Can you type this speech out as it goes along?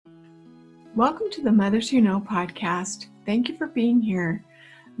Welcome to the Mothers Who Know podcast. Thank you for being here.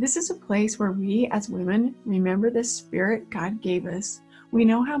 This is a place where we as women remember the spirit God gave us. We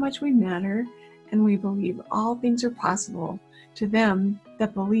know how much we matter, and we believe all things are possible to them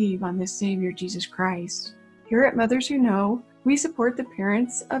that believe on this Savior, Jesus Christ. Here at Mothers Who Know, we support the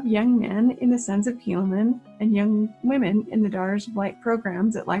parents of young men in the Sons of Helaman and young women in the Daughters of Light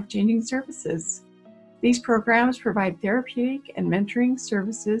programs at Life Changing Services. These programs provide therapeutic and mentoring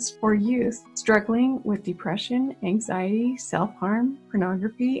services for youth struggling with depression, anxiety, self-harm,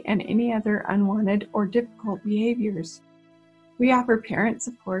 pornography, and any other unwanted or difficult behaviors. We offer parent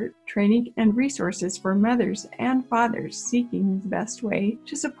support, training, and resources for mothers and fathers seeking the best way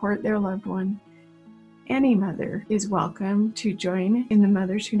to support their loved one. Any mother is welcome to join in the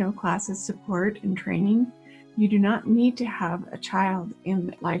Mothers Who Know classes support and training. You do not need to have a child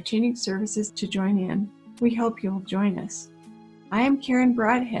in Life Changing Services to join in. We hope you'll join us. I am Karen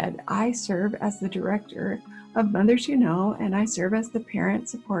Broadhead. I serve as the director of Mothers Who Know, and I serve as the parent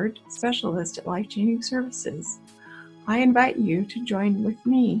support specialist at Life Changing Services. I invite you to join with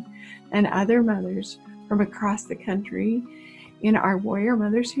me and other mothers from across the country in our Warrior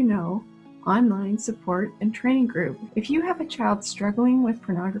Mothers Who Know online support and training group. If you have a child struggling with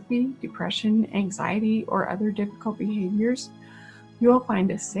pornography, depression, anxiety, or other difficult behaviors, you will find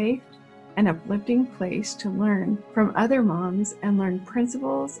a safe and uplifting place to learn from other moms and learn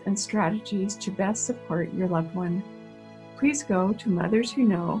principles and strategies to best support your loved one. Please go to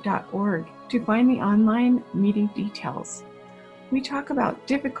motherswhoknow.org to find the online meeting details. We talk about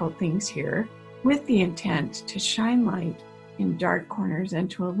difficult things here with the intent to shine light in dark corners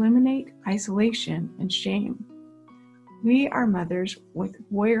and to eliminate isolation and shame. We are mothers with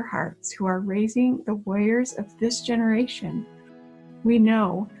warrior hearts who are raising the warriors of this generation. We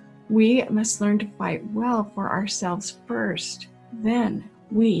know we must learn to fight well for ourselves first. Then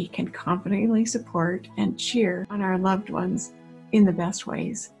we can confidently support and cheer on our loved ones in the best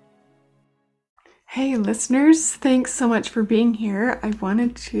ways. Hey listeners, thanks so much for being here. I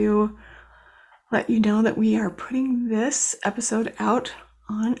wanted to let you know that we are putting this episode out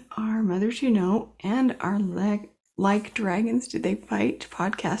on our Mothers Who Know and our Like Dragons Did They Fight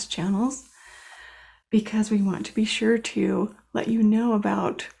podcast channels, because we want to be sure to let you know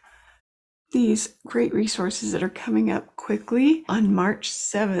about these great resources that are coming up quickly. On March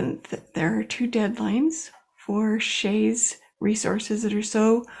 7th, there are 2 deadlines for Shay's resources that are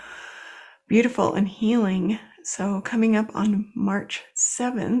so beautiful and healing. So coming up on March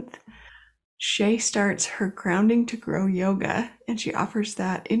 7th, Shay starts her Grounding to Grow yoga, and she offers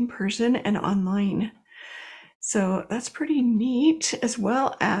that in person and online. So that's pretty neat, as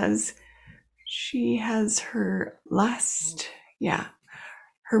well as she has her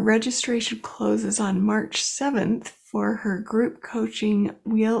registration closes on March 7th for her group coaching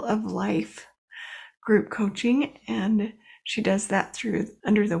Wheel of Life group coaching, and she does that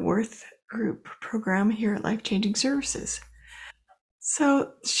under the Worth Group program here at Life Changing Services.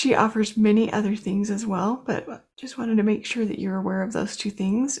 So she offers many other things as well, but just wanted to make sure that you're aware of those 2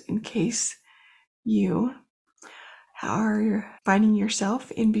 things in case you are finding yourself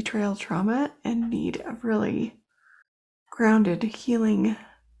in betrayal trauma and need a really grounded, healing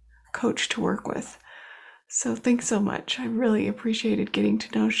coach to work with. So thanks so much. I really appreciated getting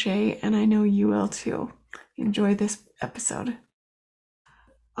to know Shay, and I know you will too. Enjoy this episode.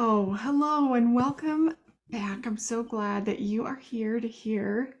 Oh, hello and welcome back. I'm so glad that you are here to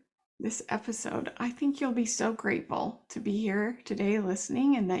hear this episode. I think you'll be so grateful to be here today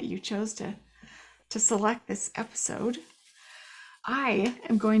listening, and that you chose to select this episode. I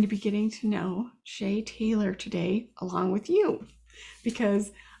am going to be getting to know Shay Taylor today along with you,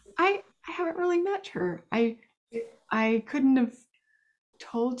 because I haven't really met her. I couldn't have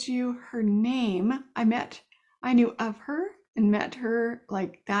told you her name. I knew of her and met her,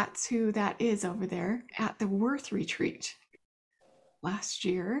 like that's who that is over there at the Worth retreat last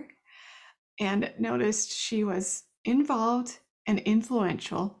year, and noticed she was involved and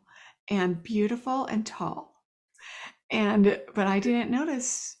influential and beautiful and tall. But I didn't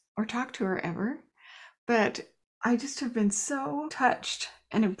notice or talk to her ever. But I just have been so touched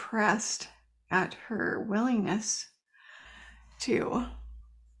and impressed at her willingness to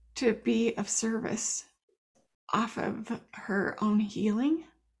be of service off of her own healing,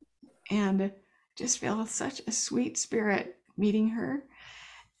 and just feel such a sweet spirit meeting her,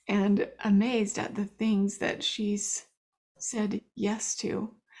 and amazed at the things that she's said yes to.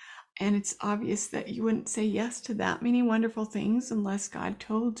 And it's obvious that you wouldn't say yes to that many wonderful things unless God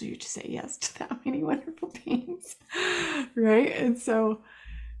told you to say yes to that many wonderful things, right? And so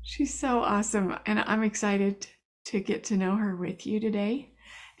she's so awesome, and I'm excited to get to know her with you today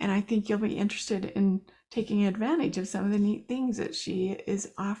And I think you'll be interested in taking advantage of some of the neat things that she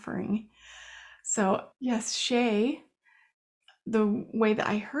is offering. So yes, Shay, the way that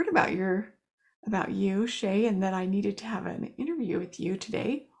I heard about you, Shay, and that I needed to have an interview with you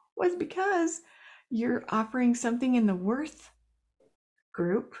today was because you're offering something in the Worth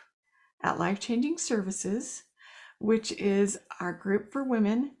group at Life Changing Services, which is our group for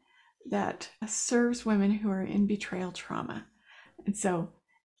women that serves women who are in betrayal trauma. And so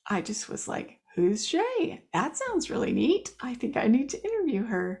I just was like, who's Shay? That sounds really neat. I think I need to interview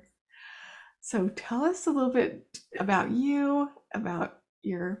her. So tell us a little bit about you, about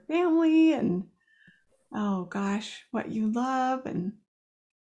your family, and oh gosh, what you love, and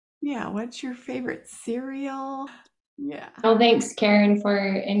yeah, what's your favorite cereal? Yeah. Well, thanks, Karen, for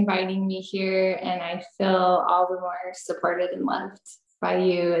inviting me here. And I feel all the more supported and loved by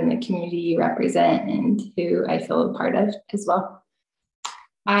you and the community you represent and who I feel a part of as well.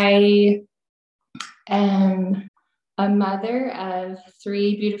 I am a mother of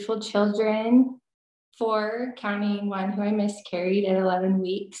 3 beautiful children, 4, counting one who I miscarried at 11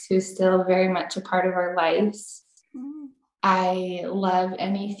 weeks, who's still very much a part of our lives. I love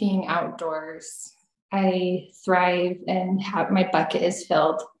anything outdoors. I thrive and have my bucket is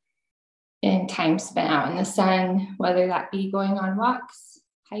filled in time spent out in the sun, whether that be going on walks,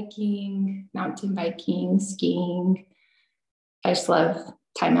 hiking, mountain biking, skiing. I just love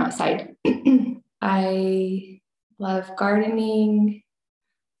time outside. I love gardening.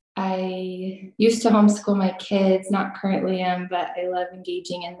 I used to homeschool my kids, not currently am, but I love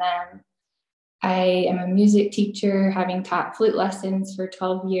engaging in them. I am a music teacher, having taught flute lessons for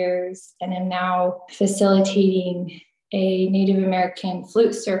 12 years, and am now facilitating a Native American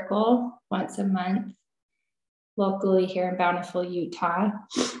flute circle once a month locally here in Bountiful, Utah,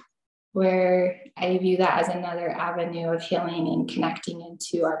 where I view that as another avenue of healing and connecting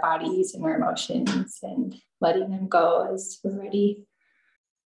into our bodies and our emotions and letting them go as we're ready.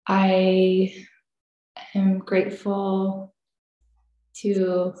 I am grateful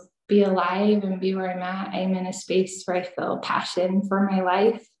to be alive and be where I'm at. I'm in a space where I feel passion for my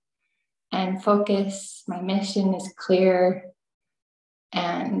life and focus. My mission is clear,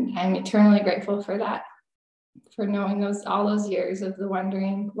 and I'm eternally grateful for that, for knowing all those years of the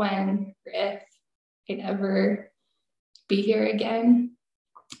wondering when or if I'd ever be here again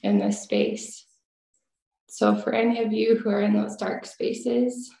in this space. So for any of you who are in those dark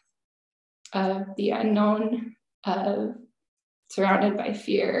spaces of the unknown, of surrounded by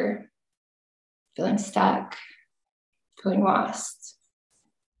fear, feeling stuck, feeling lost,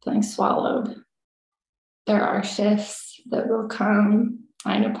 feeling swallowed, there are shifts that will come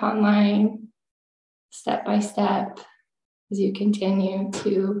line upon line, step by step, as you continue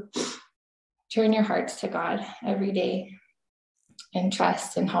to turn your hearts to God every day and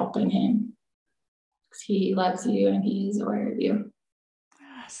trust and hope in Him. Because He loves you and He is aware of you.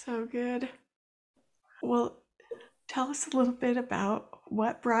 So good. Well, tell us a little bit about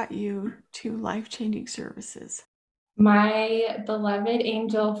what brought you to Life Changing Services. My beloved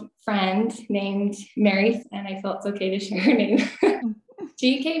angel friend named Mary, and I felt it's okay to share her name.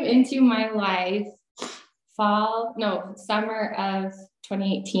 She came into my life summer of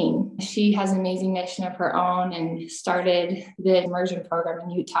 2018. She has an amazing mission of her own and started the immersion program in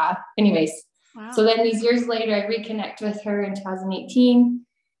Utah. Anyways, wow. So then these years later, I reconnect with her in 2018.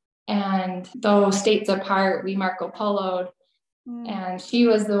 And though states apart, we Marco Polo'd. And she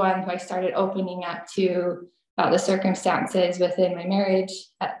was the one who I started opening up to about the circumstances within my marriage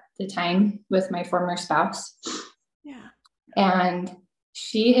at the time with my former spouse. Yeah. And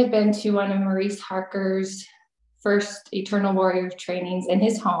she had been to one of Maurice Harker's first Eternal Warrior trainings in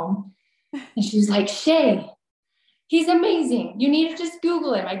his home. And she was like, Shay, he's amazing. You need to just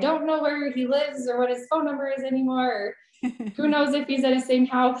Google him. I don't know where he lives or what his phone number is anymore. Who knows if he's at his same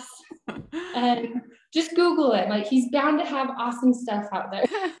house. And just Google it. Like, he's bound to have awesome stuff out there.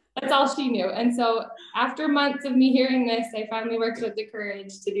 That's all she knew. And so after months of me hearing this, I finally worked with the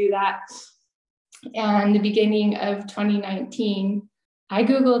courage to do that. And the beginning of 2019, I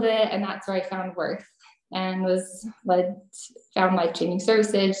Googled it, and that's where I found Worth and found Life Changing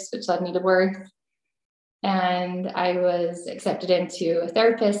Services, which led me to Worth. And I was accepted into a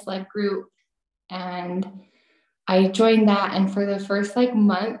therapist-led group, and I joined that. And for the first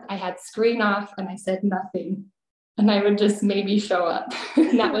month, I had screen off and I said nothing. And I would just maybe show up.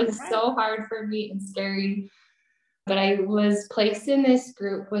 And that was so hard for me and scary. But I was placed in this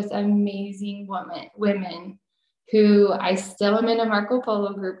group with amazing women who I still am in a Marco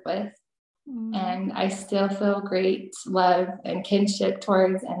Polo group with. And I still feel great love and kinship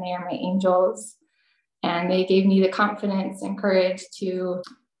towards, and they are my angels. And they gave me the confidence and courage to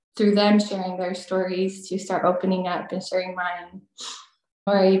through them sharing their stories to start opening up and sharing mine,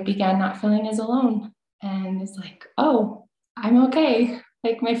 where I began not feeling as alone. And it's like, oh, I'm okay.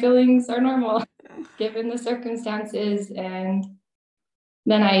 Like my feelings are normal given the circumstances. And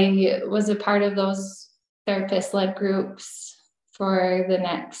then I was a part of those therapist-led groups for the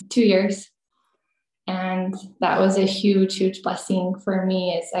next 2 years. And that was a huge, huge blessing for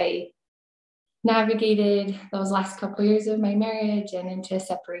me as I navigated those last couple of years of my marriage and into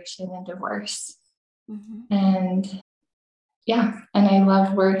separation and divorce. And yeah, and I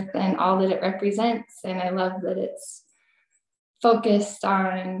love Worth and all that it represents. And I love that it's focused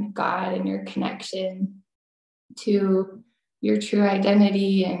on God and your connection to your true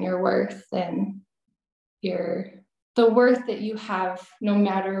identity and your worth and the worth that you have, no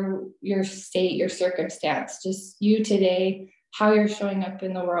matter your state, your circumstance, just you today, how you're showing up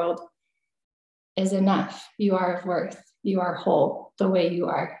in the world is enough. You are of worth. You are whole the way you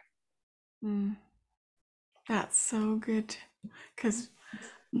are. That's so good. Because,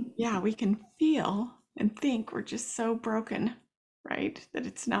 yeah, we can feel and think we're just so broken, right? That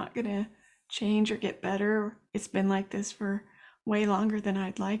it's not going to change or get better. It's been like this for way longer than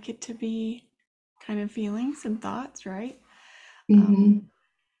I'd like it to be, kind of feelings and thoughts, right? And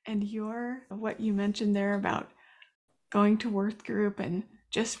what you mentioned there about going to Worth Group and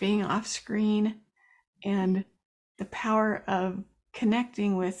just being off screen and the power of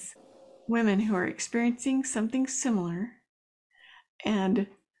connecting with women who are experiencing something similar and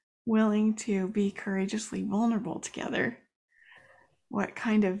willing to be courageously vulnerable together. What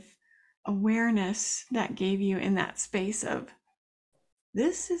kind of awareness that gave you in that space of,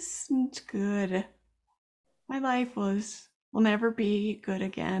 this isn't good. My life will never be good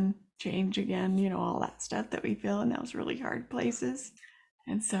again, change again, all that stuff that we feel in those really hard places.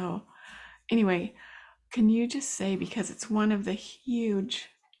 And so, anyway, can you just say, because it's one of the huge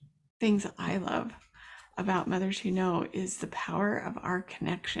things I love about Mothers Who Know is the power of our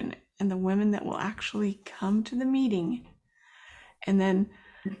connection and the women that will actually come to the meeting. And then,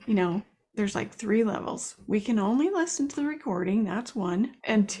 there's like 3 levels. We can only listen to the recording. That's 1.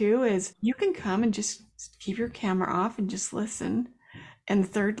 And 2 is you can come and just keep your camera off and just listen. And the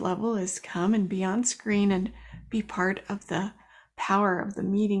 3rd level is come and be on screen and be part of the power of the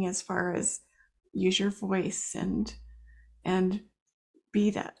meeting, as far as use your voice and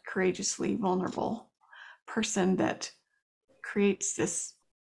be that courageously vulnerable person that creates this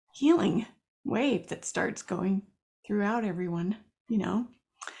healing wave that starts going throughout everyone,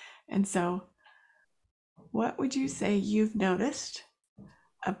 And so what would you say you've noticed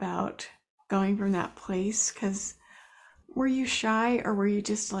about going from that place? Because were you shy, or were you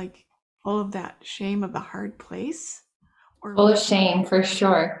just like full of that shame of the hard place? Or full of shame, for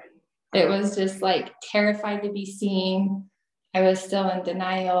sure. It was just like terrified to be seen. I was still in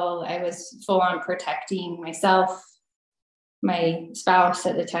denial. I was full on protecting myself, my spouse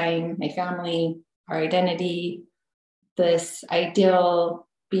at the time, my family, our identity, this ideal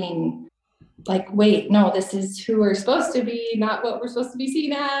being like, wait, no, this is who we're supposed to be, not what we're supposed to be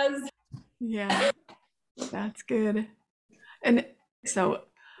seen as. Yeah, that's good. And so,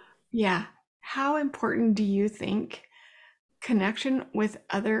 yeah, how important do you think connection with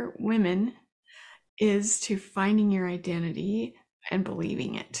other women is to finding your identity and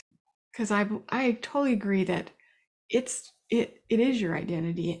believing it? Because I totally agree that it is your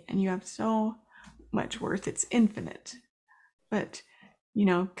identity and you have so much worth. It's infinite. But,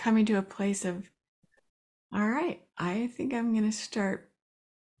 coming to a place of, all right, I think I'm going to start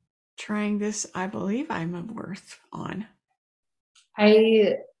trying this. I believe I'm of worth on.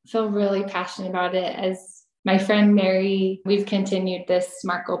 I feel really passionate about it. As my friend Mary, we've continued this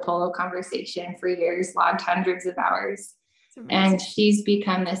Marco Polo conversation for years, logged hundreds of hours. And she's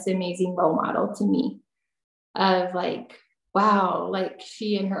become this amazing role model to me of like, wow, like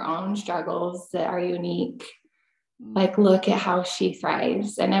she and her own struggles that are unique. Like, look at how she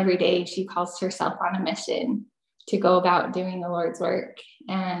thrives. And every day she calls herself on a mission to go about doing the Lord's work.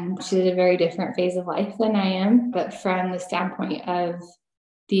 And she's at a very different phase of life than I am. But from the standpoint of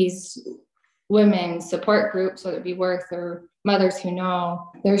these women support groups, whether it be Worth or Mothers Who Know,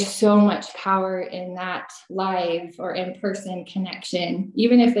 there's so much power in that live or in-person connection.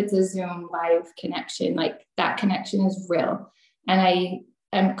 Even if it's a Zoom live connection, like that connection is real. And I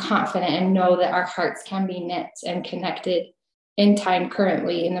am confident and know that our hearts can be knit and connected in time,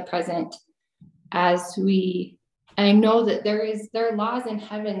 currently in the present, as I know that there are laws in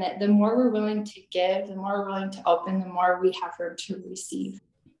heaven that the more we're willing to give, the more we're willing to open, the more we have room to receive.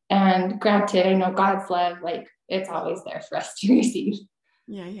 And granted, I know God's love, like it's always there for us to receive.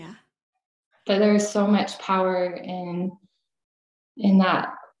 Yeah. But there's so much power in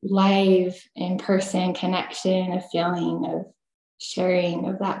that live in-person connection, a feeling of sharing,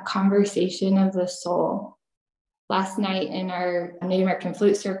 of that conversation of the soul. Last night in our Native American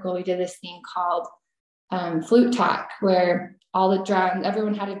flute circle, we did this thing called flute talk, where all the drums,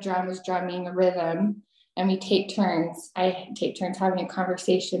 everyone had a drum, was drumming a rhythm, and we take turns. I take turns having a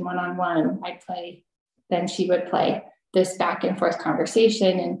conversation one-on-one. I'd play, then she would play, this back and forth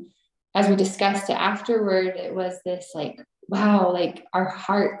conversation. And as we discussed it afterward, it was this like, wow, like our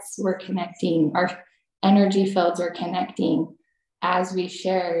hearts were connecting, our energy fields were connecting as we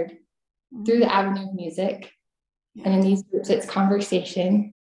shared through the avenue of music. Yeah. And in these groups, it's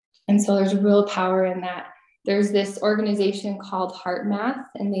conversation. And so there's real power in that. There's this organization called HeartMath,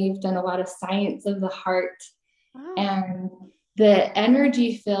 and they've done a lot of science of the heart. Oh. And the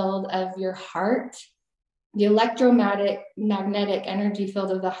energy field of your heart, the electromagnetic energy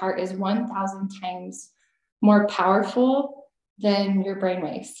field of the heart is 1,000 times more powerful than your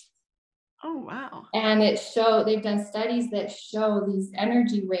brainwaves. Oh, wow. And they've done studies that show these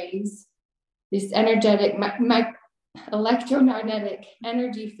energy waves, this energetic, electromagnetic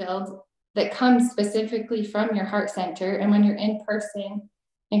energy field that comes specifically from your heart center. And when you're in person,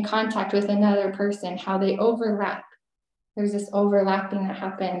 in contact with another person, how they overlap. There's this overlapping that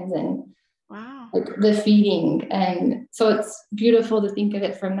happens, and wow, like the feeding. And so it's beautiful to think of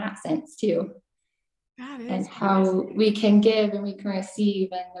it from that sense too. That is. And how we can give and we can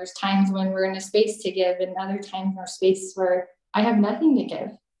receive. And there's times when we're in a space to give, and other times in our space where I have nothing to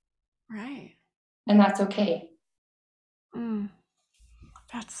give. Right. And that's okay.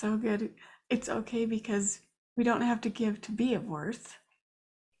 That's so good. It's okay because we don't have to give to be of worth.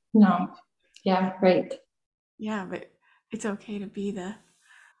 No. Yeah, right. Yeah, but it's okay to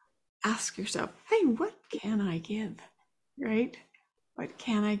ask yourself, hey, what can I give? Right? What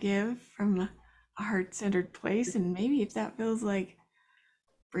can I give from a heart-centered place? And maybe if that feels like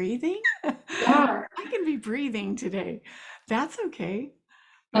breathing, yeah. I can be breathing today. That's okay.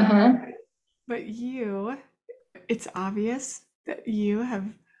 But it's obvious that you have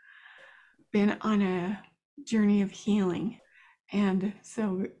been on a journey of healing. And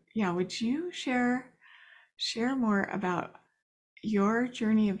so, yeah, would you share more about your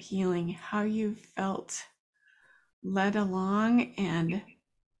journey of healing, how you felt led along, and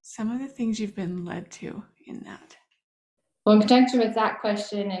some of the things you've been led to in that? Well, in conjunction with that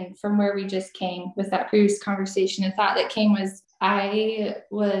question, and from where we just came with that previous conversation, a thought that came was I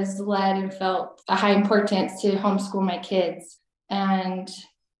was led and felt a high importance to homeschool my kids. And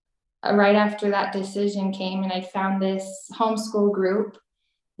right after that decision came, and I found this homeschool group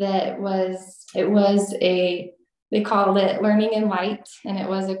that they called it Learning in Light, and it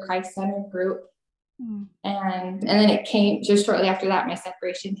was a Christ-centered group. And then it came just shortly after that, my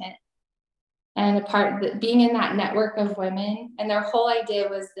separation hit. And being in that network of women, and their whole idea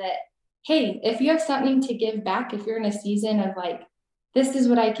was that, hey, if you have something to give back, if you're in a season of like, this is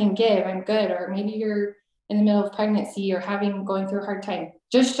what I can give, I'm good, or maybe you're in the middle of pregnancy or going through a hard time,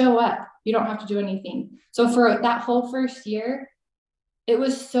 just show up. You don't have to do anything. So for that whole first year, it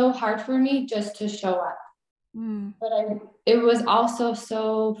was so hard for me just to show up. But it was also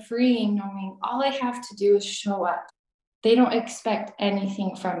so freeing knowing all I have to do is show up. They don't expect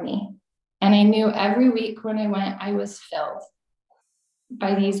anything from me. And I knew every week when I went, I was filled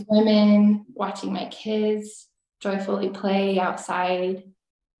by these women watching my kids joyfully play outside.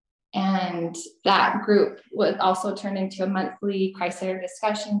 And that group would also turn into a monthly Christ-centered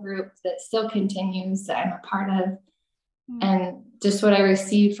discussion group that still continues, that I'm a part of. And just what I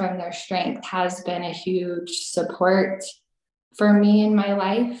received from their strength has been a huge support for me in my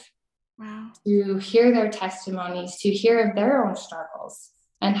life. Wow. To hear their testimonies, to hear of their own struggles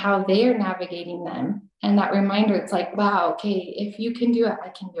and how they are navigating them. And that reminder, it's like, wow, okay, if you can do it, I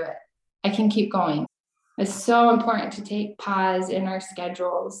can do it. I can keep going. It's so important to take pause in our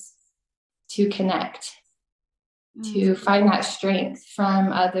schedules to connect, to find that strength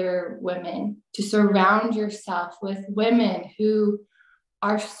from other women, to surround yourself with women who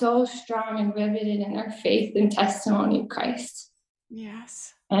are so strong and riveted in their faith and testimony of Christ.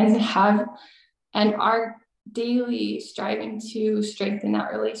 Yes. And are daily striving to strengthen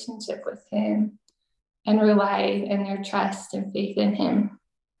that relationship with Him and rely in their trust and faith in Him.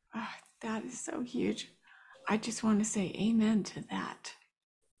 Oh, that is so huge. I just want to say amen to that.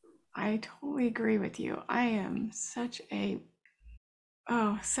 I totally agree with you. I am such a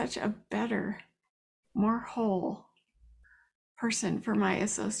better, more whole person for my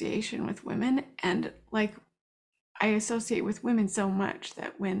association with women. And like, I associate with women so much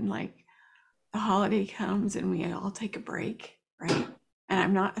that when like the holiday comes and we all take a break, right? And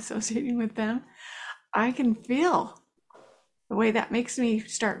I'm not associating with them, I can feel the way that makes me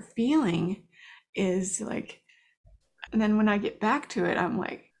start feeling is like, and then when I get back to it, I'm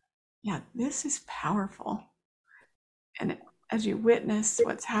like, yeah, this is powerful. And as you witness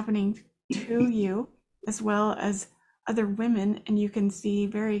what's happening to you, as well as other women, and you can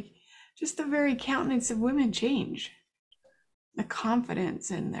see just the very countenance of women change, the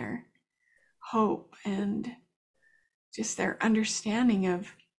confidence and their hope and just their understanding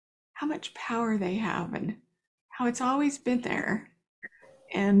of how much power they have and how it's always been there.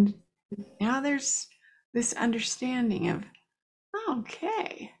 And now there's this understanding of,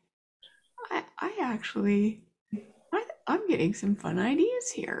 okay, I actually, I'm getting some fun ideas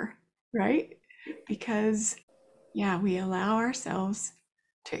here, right? Because, yeah, we allow ourselves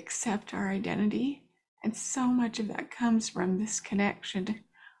to accept our identity. And so much of that comes from this connection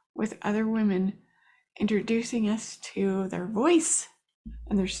with other women introducing us to their voice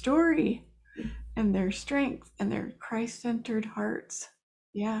and their story and their strength and their Christ-centered hearts.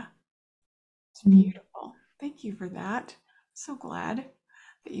 Yeah, it's beautiful. Thank you for that. So glad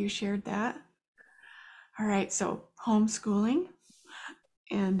that you shared that. All right, so homeschooling,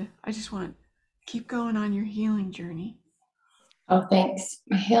 and I just want to keep going on your healing journey. Oh, thanks.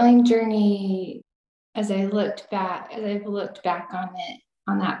 My healing journey, as I've looked back on it,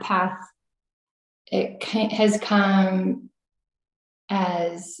 on that path, it has come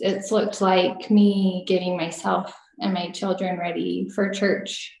as it's looked like me getting myself and my children ready for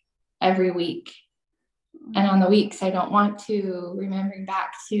church every week. And on the weeks I don't want to, remembering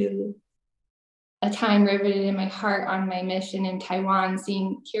back to a time riveted in my heart on my mission in Taiwan,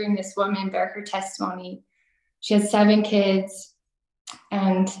 hearing this woman bear her testimony. She had 7 kids,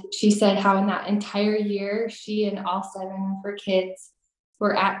 and she said how in that entire year, she and all 7 of her kids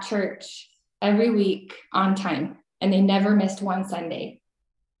were at church every week on time, and they never missed one Sunday.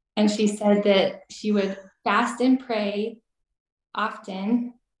 And she said that she would fast and pray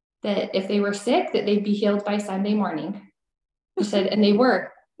often that if they were sick, that they'd be healed by Sunday morning. She said, and they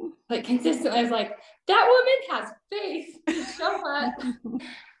were, like, consistently. I was like, that woman has faith to show up.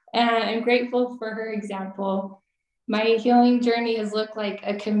 And I'm grateful for her example. My healing journey has looked like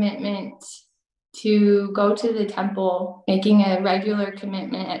a commitment to go to the temple, making a regular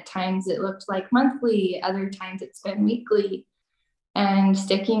commitment. At times it looked like monthly, other times it's been weekly, and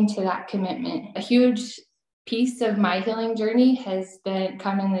sticking to that commitment. A huge piece of my healing journey has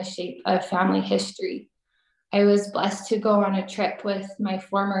come in the shape of family history. I was blessed to go on a trip with some of my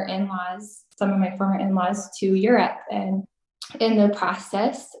former in-laws to Europe. And in the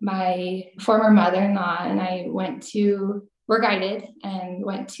process, my former mother-in-law and I were guided and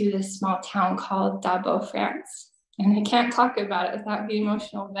went to this small town called Dabo, France. And I can't talk about it without being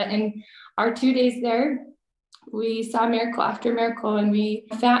emotional, but in our 2 days there, we saw miracle after miracle, and we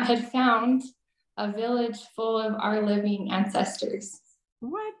had found a village full of our living ancestors.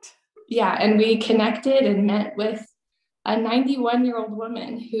 What? Yeah, and we connected and met with a 91-year-old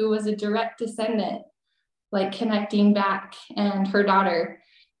woman who was a direct descendant, like connecting back, and her daughter.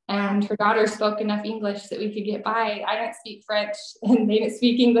 And her daughter spoke enough English that we could get by. I didn't speak French and they didn't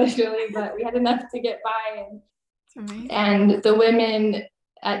speak English really, but we had enough to get by. And the women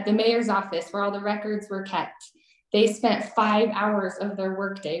at the mayor's office, where all the records were kept, they spent 5 hours of their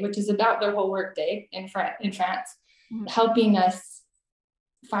workday, which is about their whole workday in France, helping us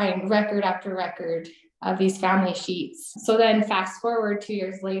find record after record of these family sheets. So then fast forward 2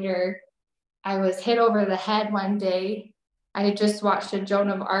 years later, I was hit over the head one day. I had just watched a Joan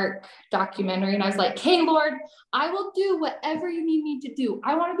of Arc documentary, and I was like, hey, Lord, I will do whatever you need me to do.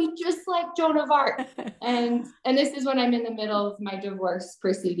 I want to be just like Joan of Arc. and this is when I'm in the middle of my divorce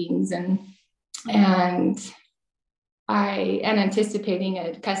proceedings and anticipating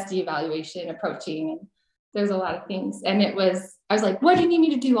a custody evaluation approaching. And there's a lot of things. And I was like, what do you need me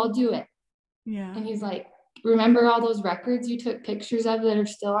to do? I'll do it. Yeah. And he's like, remember all those records you took pictures of that are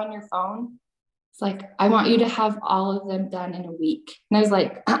still on your phone? It's like, I want you to have all of them done in a week. And I was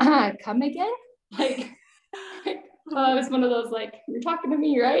like, come again? Like, well, it was one of those, like, you're talking to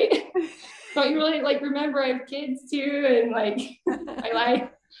me, right? Don't you really, like, remember I have kids too, and like my life?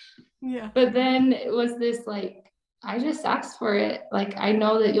 Yeah. But then it was this, like, I just asked for it. Like, I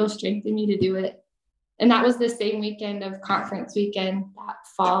know that you'll strengthen me to do it. And that was the same weekend of conference weekend, that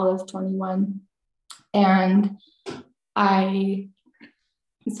fall of 21. And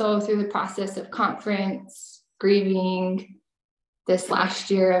so through the process of conference, grieving, this last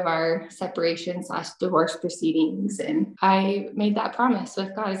year of our separation / divorce proceedings, and I made that promise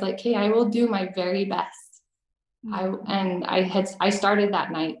with God. I was like, hey, I will do my very best. I started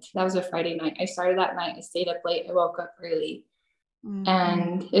that night. That was a Friday night. I started that night. I stayed up late. I woke up early. Mm-hmm.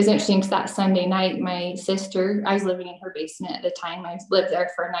 And it was interesting because that Sunday night, my sister, I was living in her basement at the time. I lived there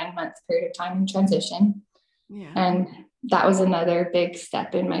for a 9-month period of time in transition. Yeah. And that was another big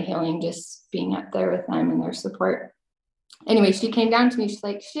step in my healing, just being up there with them and their support. Anyway, she came down to me. She's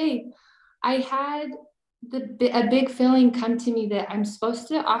like, Shay, I had a big feeling come to me that I'm supposed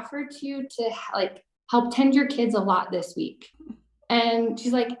to offer to you to like help tend your kids a lot this week. And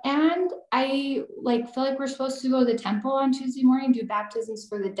she's like, and I like feel like we're supposed to go to the temple on Tuesday morning, do baptisms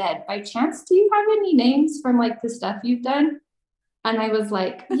for the dead. By chance, do you have any names from like the stuff you've done? And I was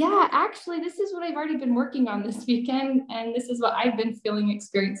like, yeah, actually, this is what I've already been working on this weekend. And this is what I've been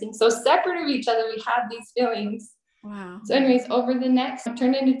experiencing. So separate of each other, we had these feelings. Wow. So anyways, over the next,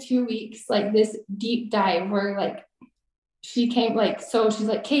 turned into 2 weeks, like this deep dive where like, she came like, so she's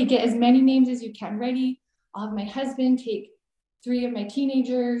like, okay, get as many names as you can ready. I'll have my husband take 3 of my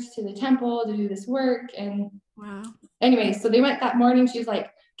teenagers to the temple to do this work. And wow. Anyway, so they went that morning. She was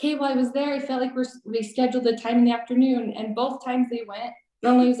like, okay, well, I was there. I felt like we scheduled the time in the afternoon. And both times they went, it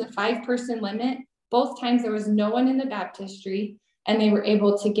only was a 5-person limit. Both times there was no one in the baptistry, and they were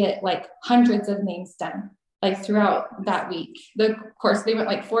able to get like hundreds of names done, like throughout that week. Of course, they went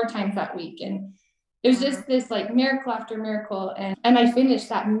like 4 times that week. And it was just this like miracle after miracle. And I finished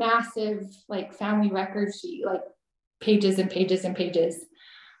that massive like family record sheet, like pages and pages and pages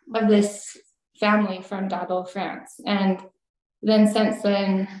of this family from Dado, France. And then since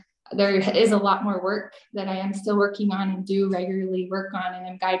then, there is a lot more work that I am still working on and do regularly work on, and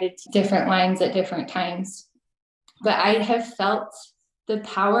I'm guided to different lines at different times. But I have felt the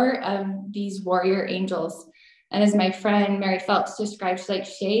power of these warrior angels. And as my friend Mary Phelps described, she's like,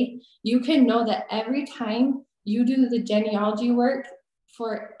 Shay, you can know that every time you do the genealogy work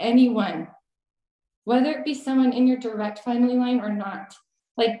for anyone, whether it be someone in your direct family line or not,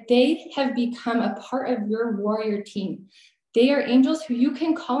 like they have become a part of your warrior team. They are angels who you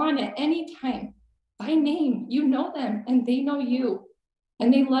can call on at any time by name. You know them and they know you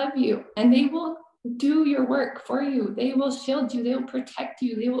and they love you and they will do your work for you. They will shield you. They will protect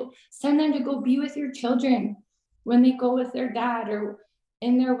you. They will send them to go be with your children when they go with their dad or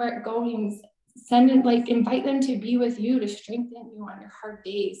in their work goings. Invite them to be with you, to strengthen you on your hard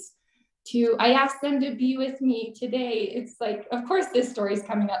days. I asked them to be with me today. It's like, of course, this story's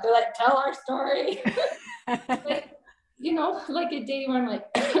coming up. They're like, tell our story. Like, like a day where I'm like,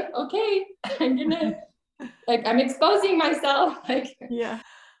 okay, I'm gonna, like, I'm exposing myself. Like, yeah.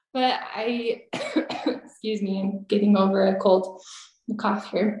 But excuse me, I'm getting over a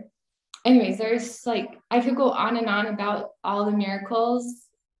cough here. Anyways, there's like, I could go on and on about all the miracles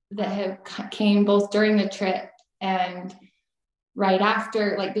that have came both during the trip and right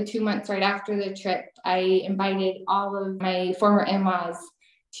after, like the 2 months right after the trip. I invited all of my former in-laws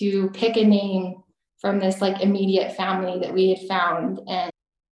to pick a name from this like immediate family that we had found. And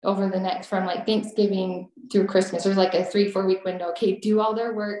over the next, from like Thanksgiving through Christmas, there's like a 3-4 week window. Okay, do all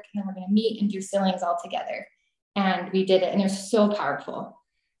their work, and then we're going to meet and do fillings all together. And we did it, and it was so powerful.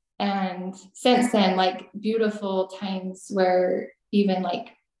 And since then, like beautiful times where even like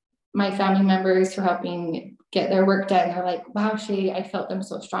my family members who are helping get their work done, they're like, wow, Shay, I felt them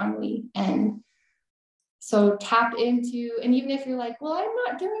so strongly. And so tap into, and even if you're like, well, I'm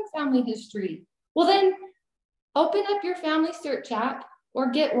not doing family history, well, then open up your family search app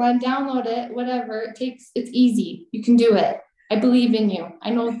or get one, download it, whatever. It's easy. You can do it. I believe in you. I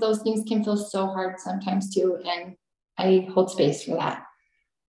know those things can feel so hard sometimes too, and I hold space for that.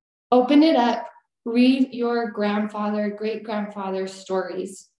 Open it up, read your grandfather, great grandfather's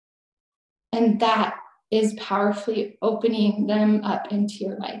stories. And that is powerfully opening them up into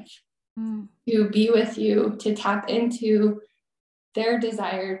your life to be with you, to tap into their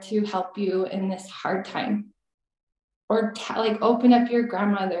desire to help you in this hard time. Or like open up your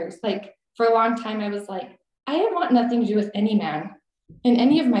grandmothers. Like for a long time, I was like, I want nothing to do with any man in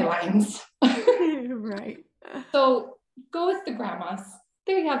any of my lines. Right. So go with the grandmas.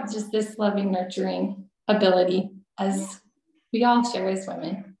 They have just this loving, nurturing ability, as we all share as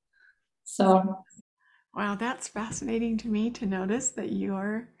women. So, wow, that's fascinating to me to notice that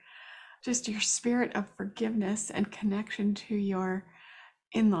your spirit of forgiveness and connection to your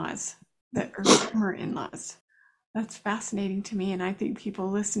in-laws, that are former in-laws. That's fascinating to me, and I think people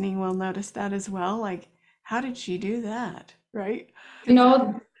listening will notice that as well. Like, how did she do that? Right? When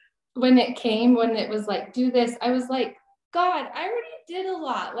it was like, do this, I was like, God, I already did a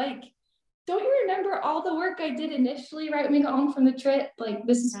lot. Like, don't you remember all the work I did initially right when we got home from the trip? Like,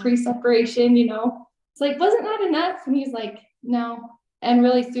 this is pre-separation, It's like, wasn't that enough? And he's like, no. And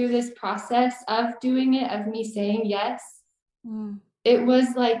really through this process of doing it, of me saying yes, it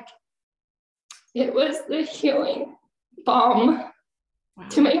was the healing balm Wow.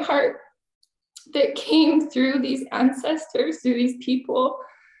 to my heart that came through these ancestors, through these people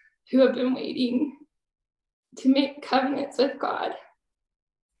who have been waiting to make covenants with God.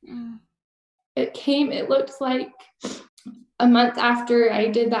 It looked like a month after I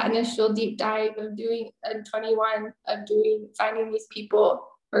did that initial deep dive of doing in 21 of finding these people,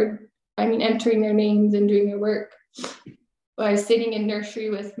 entering their names and doing their work. I was sitting in nursery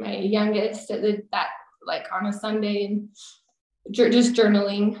with my youngest on a Sunday and just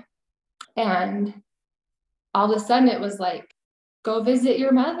journaling, and all of a sudden it was like, go visit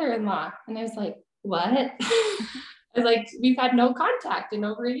your mother-in-law. And I was like, what? I was like, we've had no contact in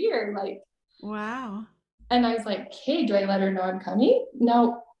over a year. Like, wow. And I was like, hey, do I let her know I'm coming?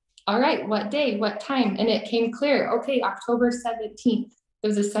 No. All right. What day? What time? And it came clear. Okay, October 17th. It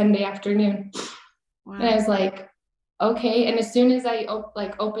was a Sunday afternoon. Wow. And I was like, okay. And as soon as I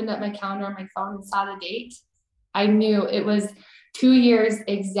opened up my calendar on my phone and saw the date, I knew it was 2 years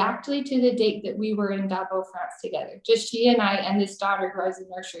exactly to the date that we were in Dabo, France together. Just she and I and this daughter who I was in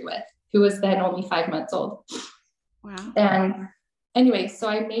nursery with, who was then only 5 months old. Wow. And anyway, so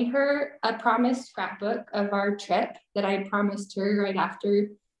I made her a promised scrapbook of our trip that I promised her right after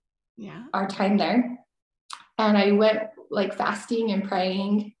our time there. And I went fasting and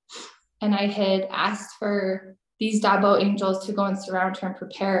praying. And I had asked for these Dabo angels to go and surround her and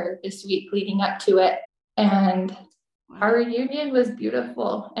prepare her this week leading up to it. And our reunion was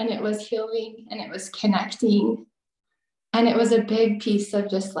beautiful, and it was healing, and it was connecting. And it was a big piece of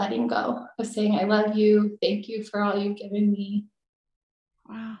just letting go, of saying, I love you. Thank you for all you've given me.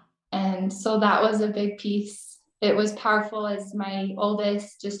 Wow. And so that was a big piece. It was powerful as my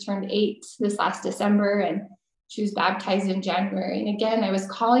oldest just turned 8 this last December, and she was baptized in January. And again, I was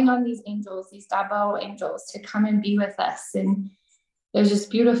calling on these angels, these Dabo angels, to come and be with us. And it was just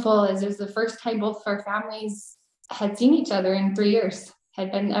beautiful, as it was the first time both of our families had seen each other in 3 years,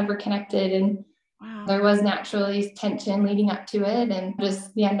 had been ever connected. And there was naturally tension leading up to it, and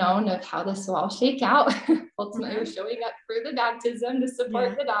just the unknown of how this will all shake out. Ultimately, we're showing up for the baptism to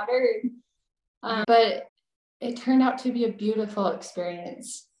support the daughter. But it turned out to be a beautiful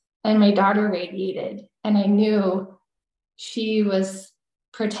experience. And my daughter radiated, and I knew she was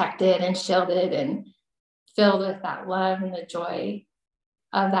protected and shielded and filled with that love and the joy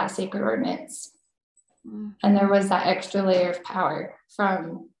of that sacred ordinance. And there was that extra layer of power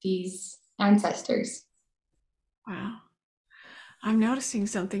from these ancestors. Wow. I'm noticing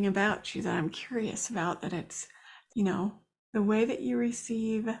something about you that I'm curious about, that it's, the way that you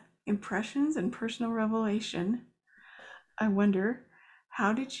receive impressions and personal revelation. I wonder,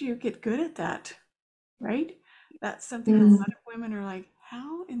 how did you get good at that? Right? That's something a lot of women are like,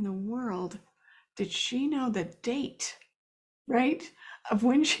 how in the world did she know the date, right, of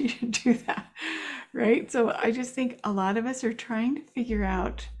when she should do that, right? So I just think a lot of us are trying to figure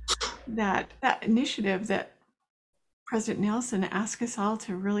out that initiative that President Nelson asked us all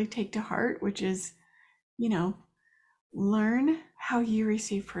to really take to heart, which is, learn how you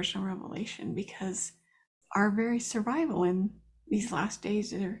receive personal revelation, because our very survival in these last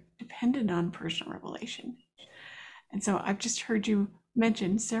days are dependent on personal revelation. And so I've just heard you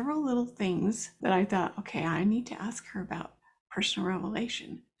mention several little things that I thought, okay, I need to ask her about personal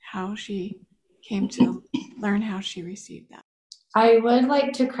revelation, how she came to learn how she received that. I would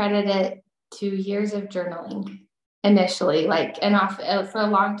like to credit it to years of journaling initially, and for a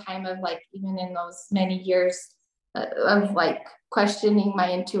long time of even in those many years of questioning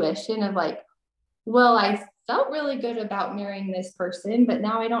my intuition of well, I felt really good about marrying this person, but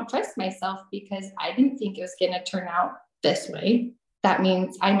now I don't trust myself because I didn't think it was going to turn out this way. That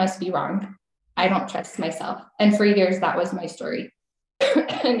means I must be wrong. I don't trust myself. And for years, that was my story.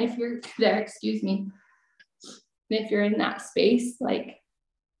 And if you're there, excuse me, if you're in that space,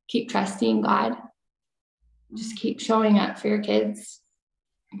 keep trusting God. Just keep showing up for your kids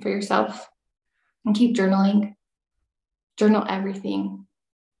and for yourself, and keep journaling. Journal everything,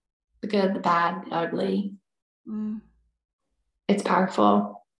 the good, the bad, the ugly. It's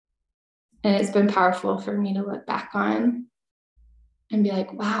powerful. And it's been powerful for me to look back on and be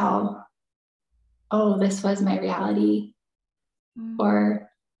like, wow, oh, this was my reality.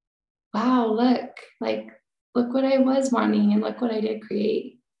 Or, wow, look what I was wanting, and look what I did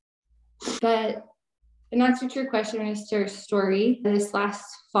create. But in answer to your question, Mr. Story, this last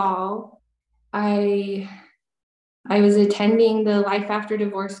fall, I was attending the Life After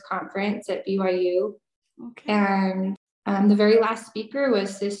Divorce conference at BYU. Okay. And the very last speaker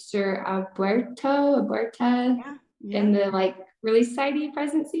was Sister Alberta in the really sidey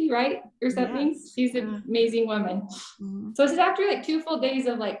pregnancy, right? Or something. Yes. She's an amazing woman. So this is after like 2 full days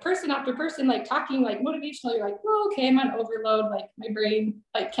of like person after person, like talking like motivational. You're like, oh, okay, I'm on overload. Like my brain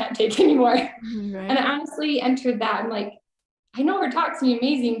like can't take anymore. Right. And I honestly entered that. I'm like, I know her talk's me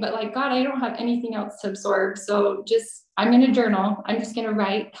amazing, but like, God, I don't have anything else to absorb. So just, I'm going to journal. I'm just going to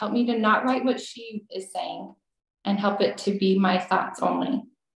write, help me to not write what she is saying and help it to be my thoughts only.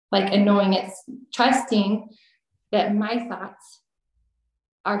 Like, and knowing it's trusting that my thoughts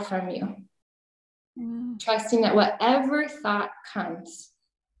are from you. Trusting that whatever thought comes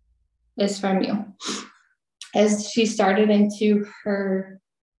is from you. As she started into her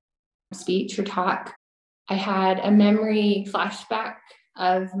speech, her talk, I had a memory flashback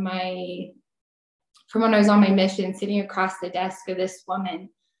of from when I was on my mission, sitting across the desk of this woman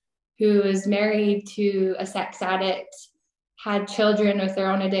who was married to a sex addict, had children with their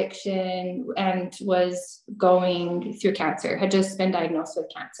own addiction, and was going through cancer, had just been diagnosed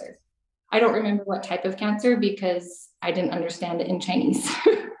with cancer. I don't remember what type of cancer because I didn't understand it in Chinese.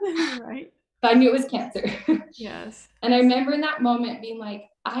 Right. But I knew it was cancer. Yes. And I remember in that moment being like,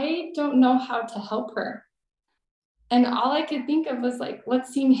 I don't know how to help her. And all I could think of was like,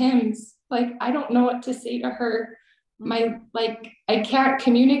 let's sing hymns. Like, I don't know what to say to her. I can't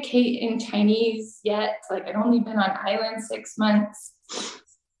communicate in Chinese yet. Like, I'd only been on island 6 months,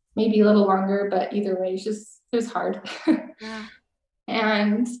 maybe a little longer, but either way, it was hard. Yeah.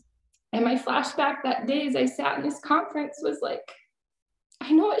 And my flashback that day as I sat in this conference was like,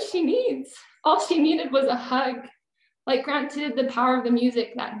 I know what she needs. All she needed was a hug. Like, granted, the power of the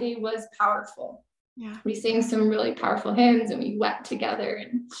music that day was powerful. Yeah. We sang some really powerful hymns and we wept together.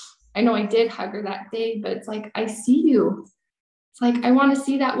 And I know I did hug her that day, but it's like, I see you. It's like, I want to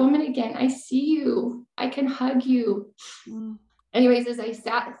see that woman again. I see you. I can hug you. Anyways, as I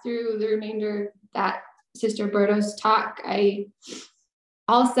sat through the remainder of that Sister Berto's talk,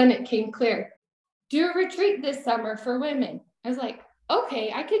 all of a sudden it came clear. Do a retreat this summer for women. I was like,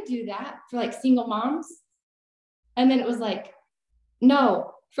 okay, I could do that for like single moms. And then it was like,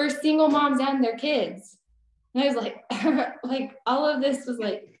 no, for single moms and their kids. And I was like, like all of this was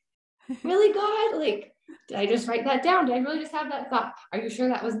like, really, God? Like, did I just write that down? Did I really just have that thought? Are you sure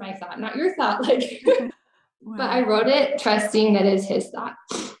that was my thought, not your thought? Like, wow. But I wrote it trusting that is his thought.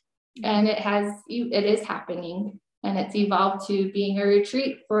 And it is happening. And it's evolved to being a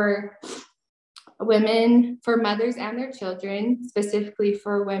retreat for women, for mothers and their children, specifically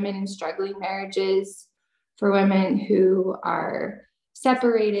for women in struggling marriages, for women who are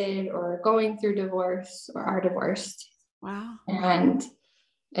separated or going through divorce or are divorced. Wow. And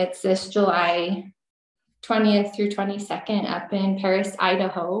it's this July 20th through 22nd up in Paris,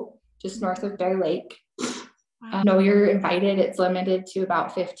 Idaho, just north of Bear Lake. Wow. I know you're invited. It's limited to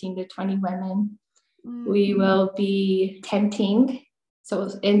about 15 to 20 women. We will be tenting.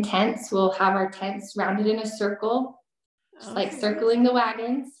 So in tents, we'll have our tents rounded in a circle, just like circling the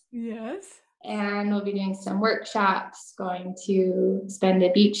wagons. Yes. And we'll be doing some workshops, going to spend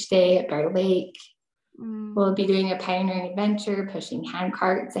a beach day at Bear Lake. We'll be doing a pioneering adventure, pushing hand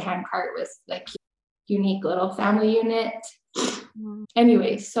carts. A hand cart was like a unique little family unit.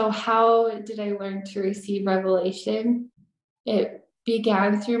 Anyway, so how did I learn to receive revelation? It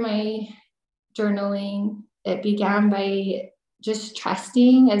began through my journaling. It began by just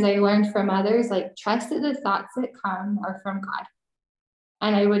trusting, as I learned from others, like trust that the thoughts that come are from God.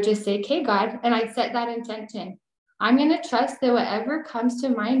 And I would just say, okay, God, and I'd set that intention. I'm going to trust that whatever comes to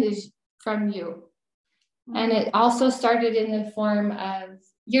mind is from you. And it also started in the form of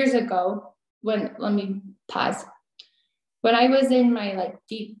years ago let me pause. When I was in my like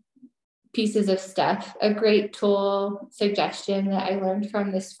deep pieces of stuff, a great tool suggestion that I learned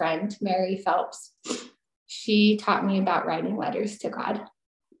from this friend, Mary Phelps, she taught me about writing letters to God.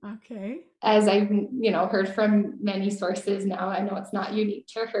 Okay. As I've, heard from many sources now, I know it's not unique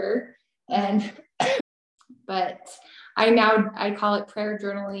to her. But I call it prayer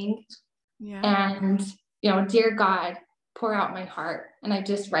journaling. Yeah. And, dear God, pour out my heart. And I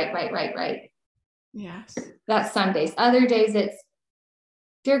just write. Yes. That's some days. Other days it's,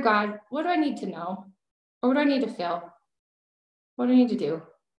 dear God, what do I need to know? Or what do I need to feel? What do I need to do?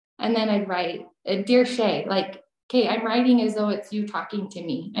 And then I'd write, dear Shay, like, okay, I'm writing as though it's you talking to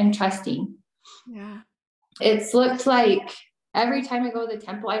me and trusting. Yeah. It's looked like every time I go to the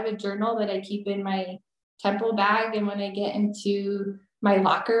temple, I have a journal that I keep in my temple bag. And when I get into my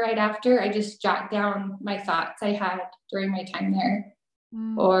locker right after, I just jot down my thoughts I had during my time there.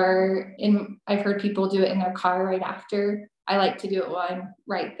 Or I've heard people do it in their car right after. I like to do it while I'm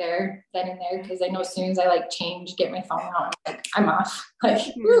right there, then and there, because I know as soon as I like change, get my phone out, I'm off. Like,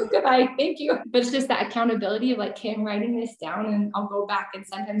 woo, goodbye, thank you. But it's just that accountability of like, okay, I'm writing this down, and I'll go back. And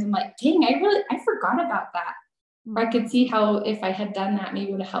sometimes I'm like, dang, I forgot about that. Or I could see how if I had done that, maybe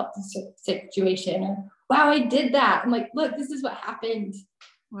it would have helped the situation. Or wow, I did that. I'm like, look, this is what happened.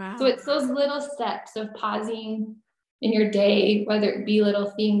 Wow. So it's those little steps of pausing in your day, whether it be little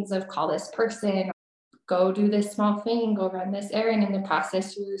things of call this person, go do this small thing, go run this errand, in the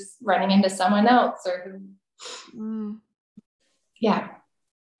process who's running into someone else or who, yeah.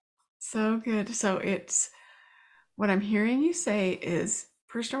 So good. So it's what I'm hearing you say is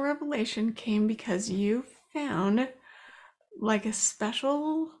personal revelation came because you found like a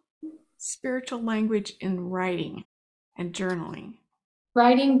special spiritual language in writing and journaling.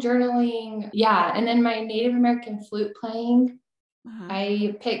 Writing, journaling, yeah. And then my Native American flute playing,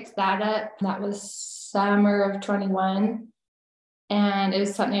 I picked that up. That was summer of 21. And it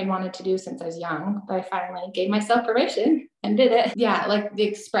was something I wanted to do since I was young, but I finally gave myself permission and did it. Yeah, like the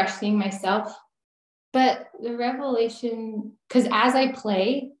expressing myself. But the revelation, because as I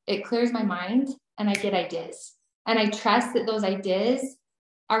play, it clears my mind and I get ideas. And I trust that those ideas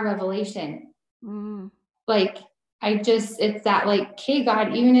are revelation. Like, it's that like, okay,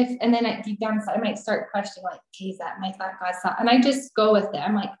 God, even if, and then deep down inside, I might start questioning, like, okay, is that my thought, God's thought? And I just go with it.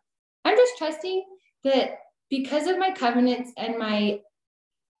 I'm like, I'm just trusting that because of my covenants and my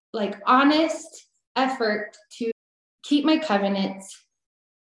like honest effort to keep my covenants,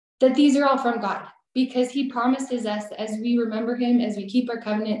 that these are all from God, because he promises us as we remember him, as we keep our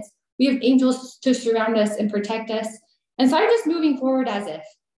covenants, we have angels to surround us and protect us. And so I'm just moving forward as if,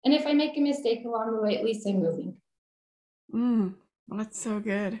 and if I make a mistake along the way, at least I'm moving. That's so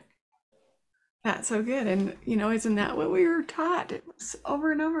good. That's so good. And, isn't that what we were taught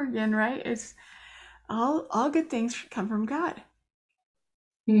over and over again, right? It's all good things come from God.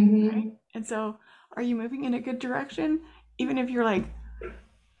 Right? And so are you moving in a good direction? Even if you're like,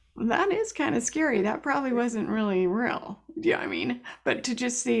 that is kind of scary. That probably wasn't really real. Do you know what I mean? But to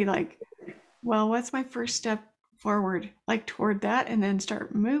just see like, well, what's my first step forward, like toward that, and then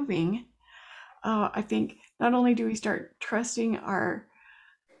start moving. I think not only do we start trusting our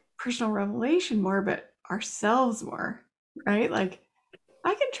personal revelation more, but ourselves more, right? Like,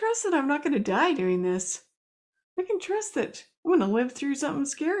 I can trust that I'm not going to die doing this. I can trust that I'm going to live through something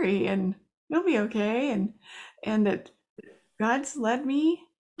scary and it'll be okay. And that God's led me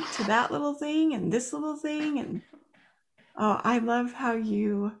to that little thing and this little thing. And I love how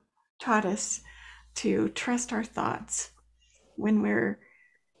you taught us to trust our thoughts when we're,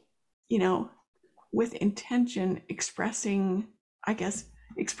 with intention, expressing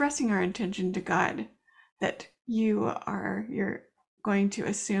our intention to God, that you're going to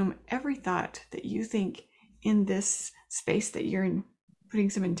assume every thought that you think in this space that you're in, putting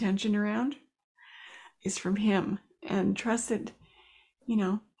some intention around, is from him, and trust that,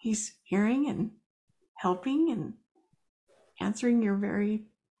 he's hearing and helping and answering your very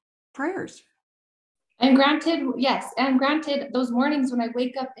prayers. And granted, those mornings when I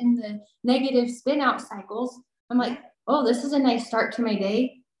wake up in the negative spin out cycles, I'm like, oh, this is a nice start to my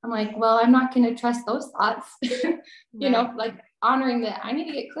day. I'm like, well, I'm not going to trust those thoughts. Like honoring that I need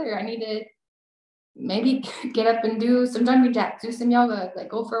to get clear. I need to maybe get up and do some jumping jacks, do some yoga, like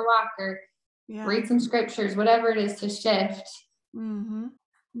go for a walk or read some scriptures, whatever it is to shift.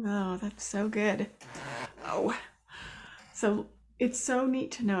 Oh, that's so good. Oh, so it's so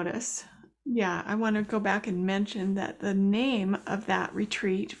neat to notice. Yeah, I want to go back and mention that the name of that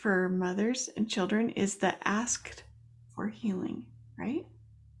retreat for mothers and children is the Asked for Healing, right?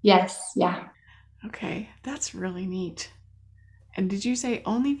 Yes, yeah. Okay, that's really neat. And did you say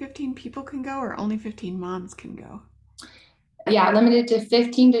only 15 people can go or only 15 moms can go? Yeah, limited to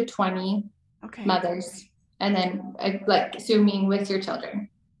 15 to 20 mothers. And then like assuming with your children.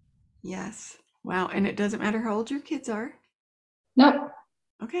 Yes. Wow. And it doesn't matter how old your kids are? Nope.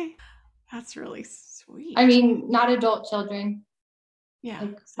 Okay. That's really sweet. I mean, not adult children. Yeah.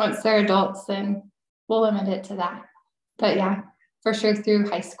 Like once they're adults, then we'll limit it to that. But yeah, for sure through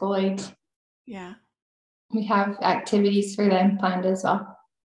high school age. Yeah. We have activities for them planned as well.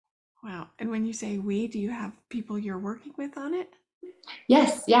 Wow. And when you say we, do you have people you're working with on it?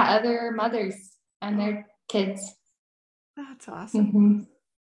 Yes. Yeah. Other mothers and their kids. That's awesome.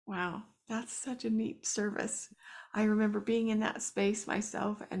 Wow. That's such a neat service. I remember being in that space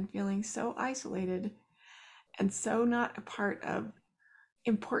myself and feeling so isolated and so not a part of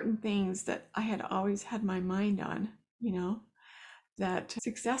important things that I had always had my mind on, that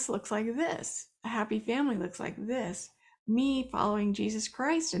success looks like this, a happy family looks like this, me following Jesus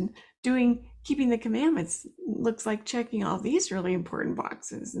Christ and keeping the commandments looks like checking all these really important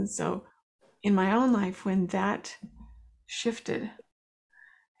boxes. And so in my own life, when that shifted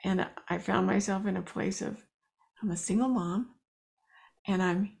and I found myself in a place of, I'm a single mom and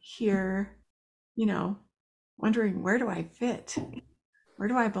I'm here, wondering, where do I fit? Where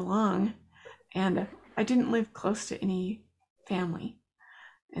do I belong? And I didn't live close to any family.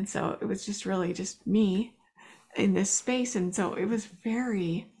 And so it was just really just me in this space. And so it was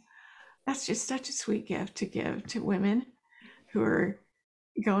that's just such a sweet gift to give to women who are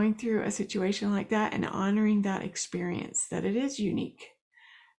going through a situation like that and honoring that experience, that it is unique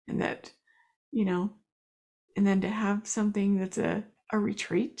and that, and then to have something that's a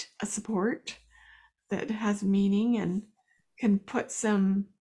retreat, a support that has meaning and can put some,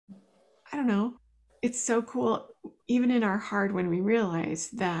 I don't know, it's so cool, even in our heart, when we realize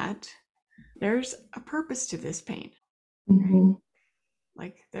that there's a purpose to this pain. Mm-hmm.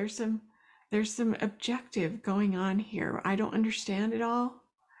 Like there's some objective going on here. I don't understand it all,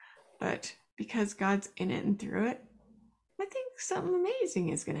 but because God's in it and through it, I think something amazing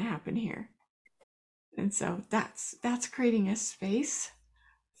is going to happen here. And so that's creating a space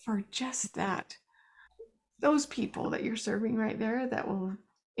for just that. Those people that you're serving right there, that will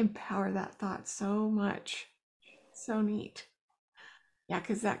empower that thought so much. So neat. Yeah,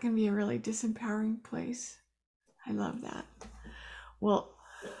 because that can be a really disempowering place. I love that. Well,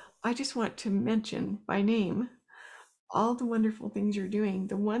 I just want to mention by name all the wonderful things you're doing.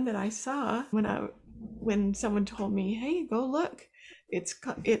 The one that I saw when someone told me, hey, go look, it's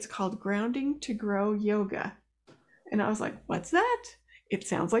called Grounding to Grow Yoga. And I was like, what's that? It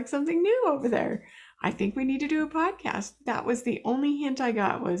sounds like something new over there. I think we need to do a podcast. That was the only hint I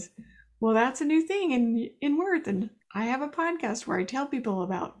got was, well, that's a new thing in Worth. And I have a podcast where I tell people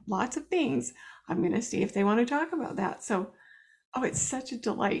about lots of things. I'm going to see if they want to talk about that. So, it's such a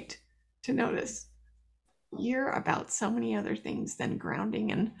delight to notice you're about so many other things than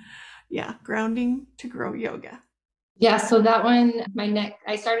grounding and Grounding to Grow Yoga. Yeah, so that one,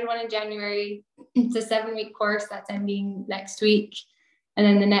 I started one in January. It's a 7-week course that's ending next week. And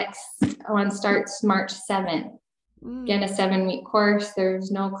then the next one starts March 7th. Again, a 7-week course.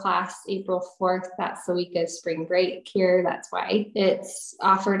 There's no class April 4th. That's the week of spring break here. That's why it's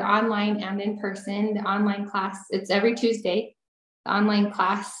offered online and in person. The online class, it's every Tuesday. The online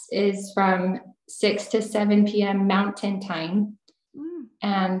class is from 6 to 7 p.m. Mountain Time.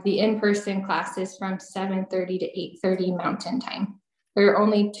 And the in-person class is from 7:30 to 8:30 Mountain Time. There are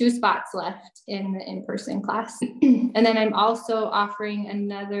only 2 spots left in the in-person class. And then I'm also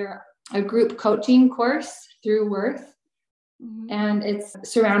offering a group coaching course through Worth. And it's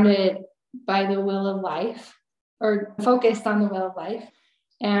surrounded by the will of life, or focused on the will of life.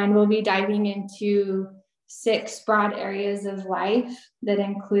 And we'll be diving into 6 broad areas of life that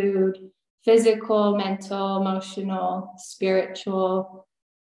include physical, mental, emotional, spiritual,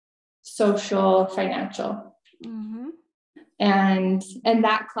 social, financial. And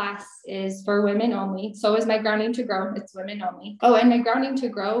that class is for women only. So is my Grounding to Grow. It's women only. Oh, and my Grounding to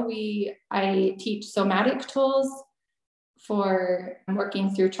Grow, I teach somatic tools for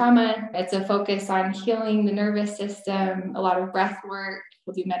working through trauma. It's a focus on healing the nervous system, a lot of breath work.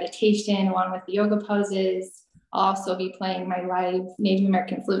 We'll do meditation along with the yoga poses. I'll also be playing my live Native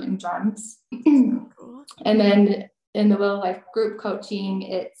American flute and drums. Cool. And then in the Will of Life group coaching,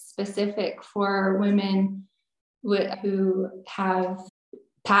 it's specific for women who have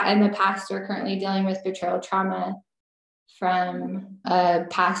in the past or currently dealing with betrayal trauma from a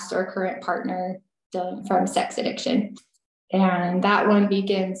past or current partner dealing from sex addiction. And that one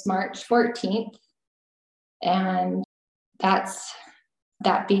begins March 14th. And that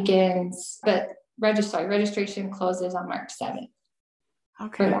begins, but registration closes on March 7th.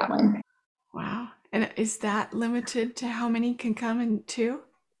 Okay. For that one. Wow. And is that limited to how many can come in too?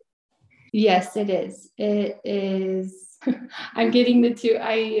 Yes, it is. It is. I'm getting the 2.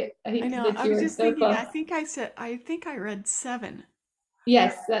 I know. I was just thinking. Close. I think I read 7.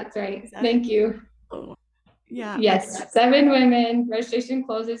 Yes, that's right. Thank you. Oh, yeah. Yes, 7 women. Registration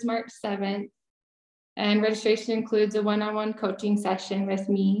closes March 7th, and registration includes a one-on-one coaching session with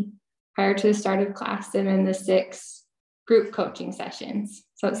me prior to the start of class, and then the 6 group coaching sessions.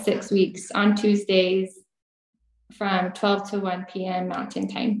 So it's 6 weeks on Tuesdays from 12 to 1 p.m. Mountain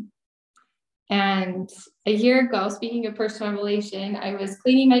Time. And a year ago, speaking of personal revelation, I was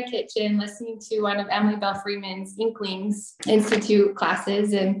cleaning my kitchen, listening to one of Emily Bell Freeman's Inklings Institute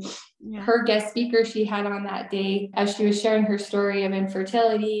classes, and her guest speaker she had on that day, as she was sharing her story of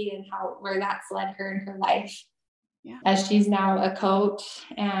infertility and where that's led her in her life. Yeah. as she's now a coach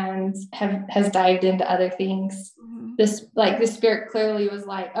and has dived into other things. Mm-hmm. The Spirit clearly was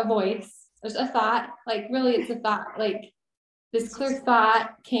like a voice. There's a thought, like really it's a thought, like this clear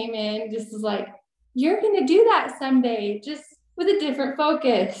thought came in, just was like, you're going to do that someday, just with a different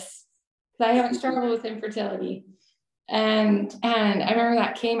focus. I haven't struggled with infertility. And I remember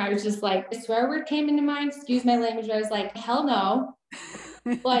that came, I was just like, a swear word came into mind, excuse my language, but I was like, hell no.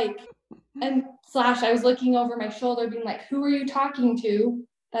 Like, and / I was looking over my shoulder being like, who are you talking to?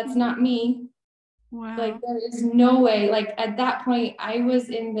 That's not me. Wow. Like, there is no way. Like, at that point, I was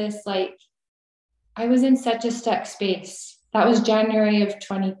in such a stuck space. That was January of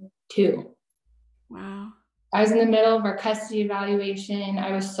 22. Wow. I was in the middle of our custody evaluation.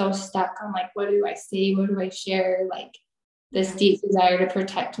 I was so stuck on like, what do I say? What do I share? Like this deep desire to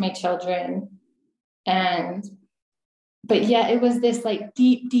protect my children. But yeah, it was this like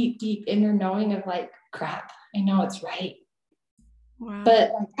deep, deep, deep inner knowing of like, crap, I know it's right. Wow.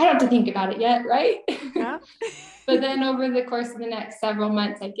 But I don't have to think about it yet, right? Yeah. But then over the course of the next several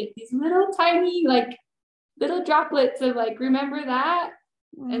months, I get these little tiny, like little droplets of like, remember that?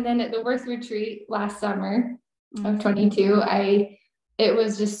 And then at the Worth Retreat last summer of 22, it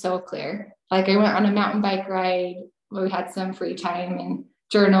was just so clear. Like I went on a mountain bike ride where we had some free time and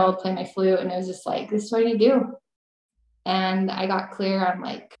journaled, played my flute, and it was just like, this is what you do. And I got clear on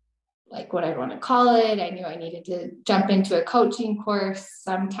like what I want to call it. I knew I needed to jump into a coaching course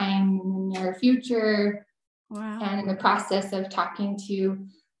sometime in the near future. Wow. And in the process of talking to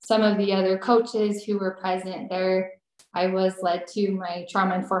some of the other coaches who were present there, I was led to my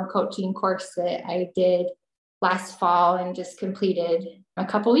trauma-informed coaching course that I did last fall and just completed a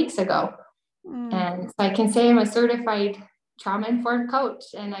couple weeks ago. And so I can say I'm a certified trauma-informed coach,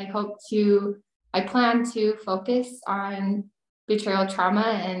 and I plan to focus on betrayal trauma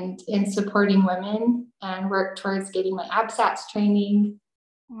and in supporting women and work towards getting my ABSATS training.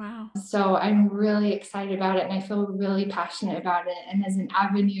 Wow. So I'm really excited about it, and I feel really passionate about it, and as an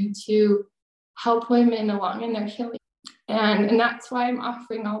avenue to help women along in their healing. And that's why I'm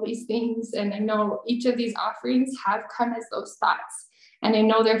offering all these things. And I know each of these offerings have come as those thoughts, and I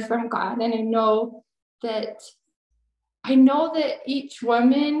know they're from God. And I know that each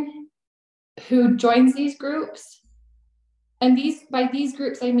woman who joins these groups, and by these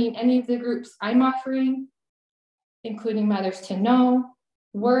groups, I mean any of the groups I'm offering, including Mothers to Know,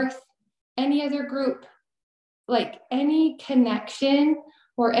 Worth, any other group, like any connection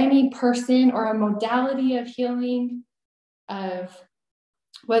or any person or a modality of healing, of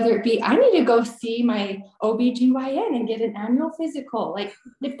whether it be, I need to go see my OBGYN and get an annual physical. Like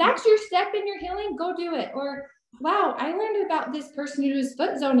if that's your step in your healing, go do it. Or, wow, I learned about this person who does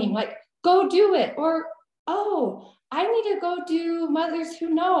foot zoning, like go do it. Or, oh, I need to go do Mothers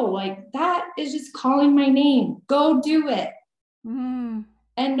Who Know, like that is just calling my name, go do it.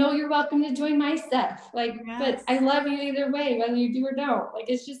 And know you're welcome to join my stuff. Like, yes. But I love you either way, whether you do or don't. Like,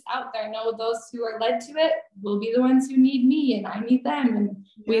 it's just out there. I know those who are led to it will be the ones who need me, and I need them. And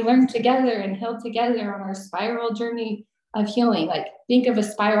we learn together and heal together on our spiral journey of healing. Like, think of a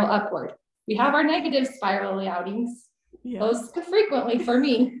spiral upward. We have our negative spiral outings. Those frequently for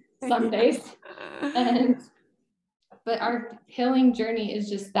me some days. But our healing journey is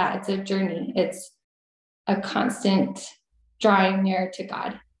just that. It's a journey. It's a constant drawing near to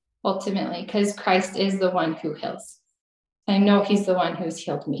God, ultimately, because Christ is the one who heals. I know he's the one who's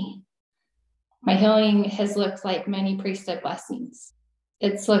healed me. My healing has looked like many priesthood blessings.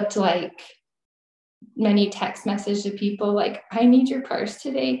 It's looked like many text messages to people like, I need your prayers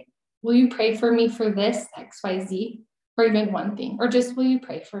today. Will you pray for me for this, XYZ, or even one thing? Or just, will you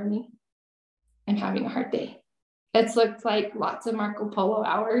pray for me? I'm having a hard day. It's looked like lots of Marco Polo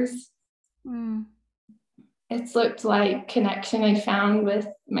hours. It's looked like connection I found with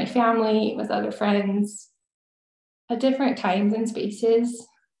my family, with other friends, at different times and spaces.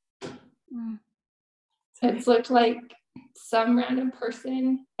 It's looked like some random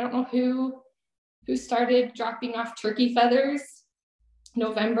person, I don't know who started dropping off turkey feathers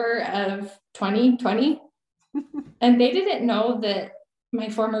November of 2020. And they didn't know that my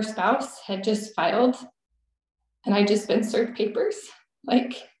former spouse had just filed and I'd just been served papers.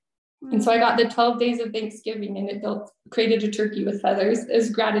 And so I got the 12 days of Thanksgiving, and it created a turkey with feathers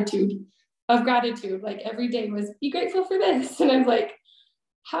as gratitude. Like every day was, be grateful for this. And I was like,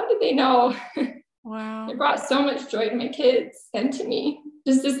 how did they know? Wow. It brought so much joy to my kids and to me.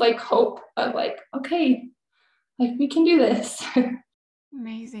 Just this like hope of like, okay, like we can do this.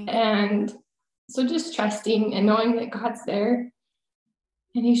 Amazing. And so just trusting and knowing that God's there,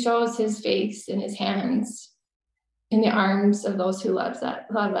 and he shows his face and his hands in the arms of those who love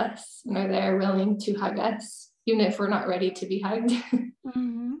us and are there willing to hug us even if we're not ready to be hugged,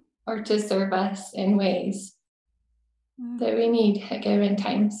 or to serve us in ways that we need at given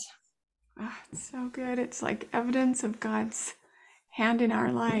times. Oh, it's so good. It's like evidence of God's hand in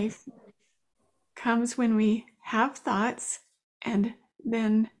our life comes when we have thoughts and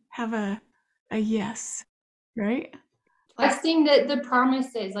then have a yes, right? Trusting that the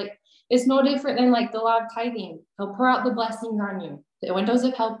promises, like, it's no different than like the law of tithing. He'll pour out the blessings on you. The windows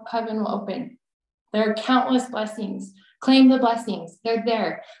of heaven will open. There are countless blessings. Claim the blessings. They're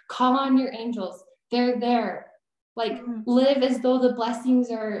there. Call on your angels. They're there. Like, live as though the blessings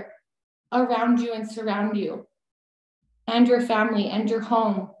are around you and surround you, and your family and your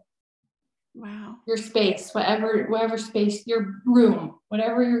home. Wow. Your space, whatever space, your room,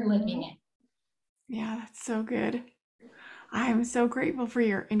 whatever you're living in. Yeah, that's so good. I am so grateful for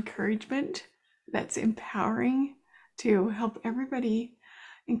your encouragement. That's empowering to help everybody,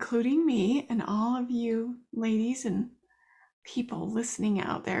 including me and all of you ladies and people listening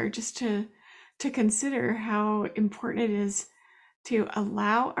out there, just to consider how important it is to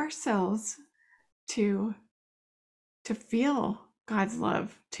allow ourselves to feel God's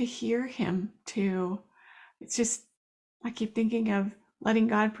love, to hear him, it's just, I keep thinking of letting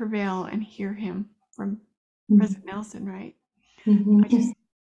God prevail and hear him from President Nelson, right? I just,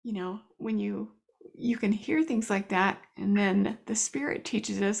 when you can hear things like that, and then the Spirit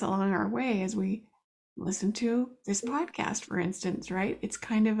teaches us along our way as we listen to this podcast, for instance, right? It's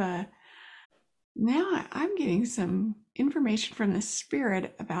kind of now I'm getting some information from the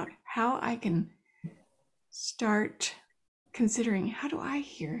Spirit about how I can start considering, how do I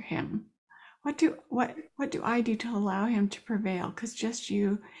hear him? What do I do to allow him to prevail? Because just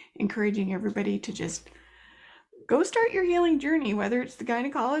you encouraging everybody to just go start your healing journey, whether it's the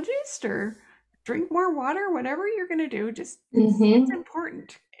gynecologist or drink more water, whatever you're going to do, just it's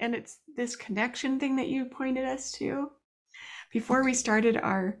important. And it's this connection thing that you pointed us to before we started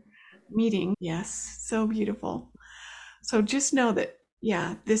our meeting. Yes, so beautiful. So just know that,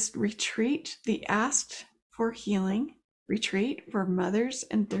 this retreat, the Asked for Healing retreat for mothers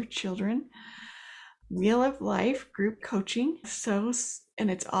and their children, Wheel of Life group coaching.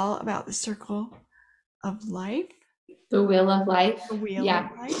 And it's all about the circle of life. The wheel of life. The wheel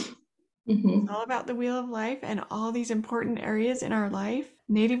of life. It's all about the wheel of life and all these important areas in our life.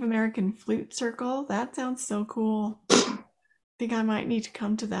 Native American Flute Circle. That sounds so cool. I think I might need to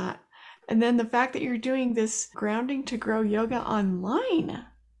come to that. And then the fact that you're doing this Grounding to Grow yoga online.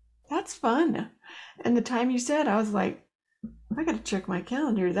 That's fun. And the time you said, I was like, I got to check my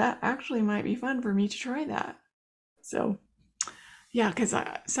calendar. That actually might be fun for me to try that. So, yeah, because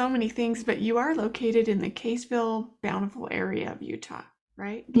so many things, but you are located in the Caseville, Bountiful area of Utah,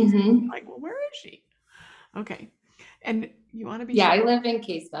 right? Like, well, where is she? Okay. And you want to be I live in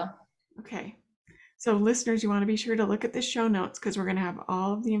Caseville. Okay. So listeners, you want to be sure to look at the show notes, because we're going to have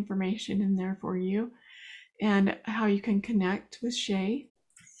all of the information in there for you, and how you can connect with Shay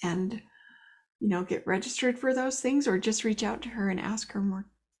and get registered for those things, or just reach out to her and ask her more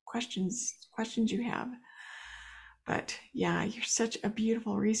questions you have. But yeah, you're such a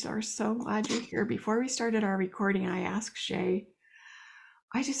beautiful resource. So glad you're here. Before we started our recording, I asked Shay,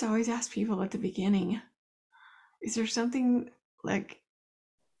 I just always ask people at the beginning, is there something like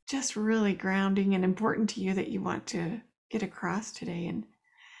just really grounding and important to you that you want to get across today?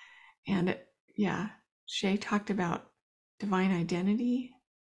 And Shay talked about divine identity.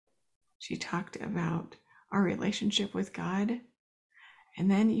 She talked about our relationship with God. And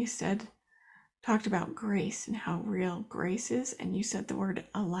then you talked about grace and how real grace is. And you said the word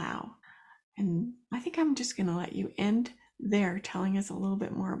allow. And I think I'm just going to let you end there, telling us a little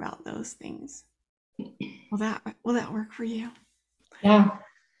bit more about those things. Will that work for you? Yeah.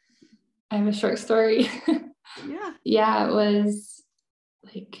 I have a short story. Yeah. It was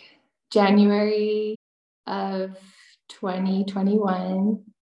like January of 2021.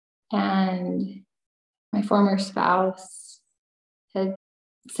 And my former spouse had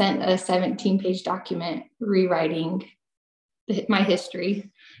sent a 17-page document rewriting my history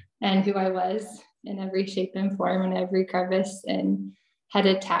and who I was in every shape and form and every crevice, and had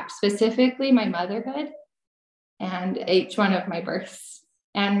attacked specifically my motherhood and each one of my births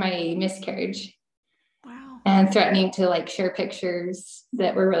and my miscarriage. Wow. And threatening to share pictures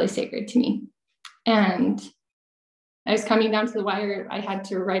that were really sacred to me. And I was coming down to the wire. I had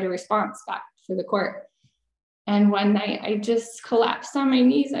to write a response back for the court. And one night I just collapsed on my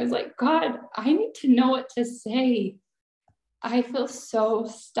knees. I was like, God, I need to know what to say. I feel so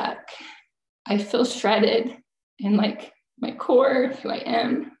stuck. I feel shredded in my core, who I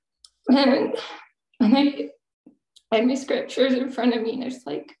am. And I had my scriptures in front of me, and I was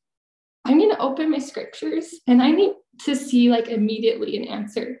like, I'm going to open my scriptures and I need to see like immediately an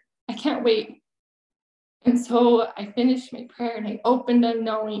answer. I can't wait. And so I finished my prayer and I opened them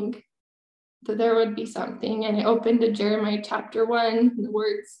knowing that there would be something. And I opened to Jeremiah chapter 1, the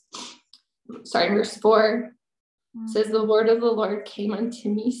words, verse 4 says, the word of the Lord came unto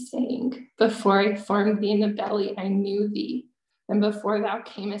me saying, before I formed thee in the belly, I knew thee. And before thou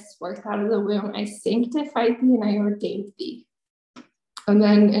camest forth out of the womb, I sanctified thee and I ordained thee. And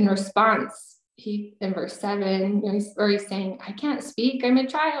then in response, in verse 7, he's saying, I can't speak, I'm a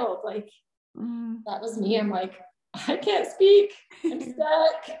child. Like, that was me. I'm like, I can't speak, I'm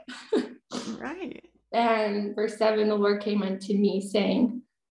stuck. Right. And verse 7, the Lord came unto me said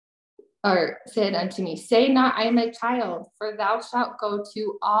unto me, say not, I am a child, for thou shalt go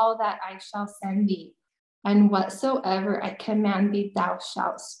to all that I shall send thee. And whatsoever I command thee, thou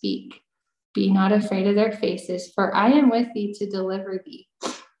shalt speak. Be not afraid of their faces, for I am with thee to deliver thee.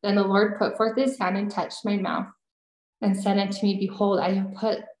 Then the Lord put forth his hand and touched my mouth and said unto me, behold, I have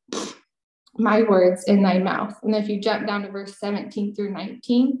put my words in thy mouth. And if you jump down to verse 17 through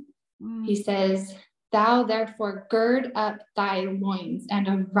 19, he says, thou therefore gird up thy loins and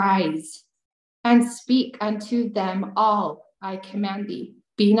arise and speak unto them all I command thee.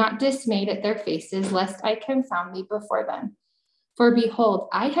 Be not dismayed at their faces, lest I confound thee before them. For behold,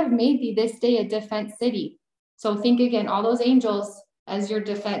 I have made thee this day a defense city. So think again, all those angels as your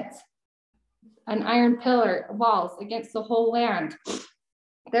defense. An iron pillar, walls against the whole land.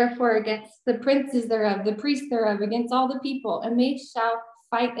 Therefore, against the princes thereof, the priests thereof, against all the people, and they shall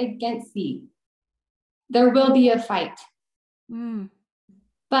fight against thee. There will be a fight.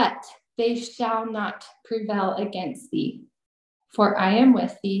 But they shall not prevail against thee. For I am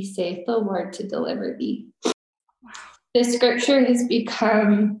with thee, saith the Lord, to deliver thee. Wow. This scripture has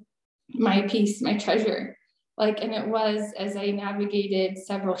become my peace, my treasure. And it was as I navigated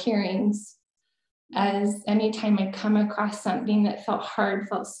several hearings, as anytime I come across something that felt hard,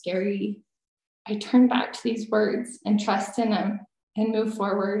 felt scary, I turn back to these words and trust in them and move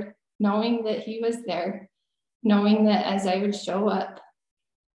forward, knowing that he was there, knowing that as I would show up,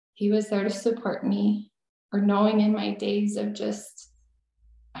 he was there to support me, or knowing in my days of just,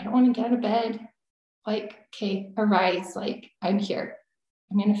 I don't want to get out of bed. Okay, arise, I'm here.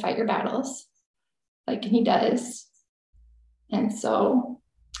 I'm going to fight your battles. And he does. And so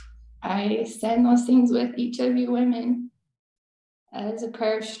I send those things with each of you women as a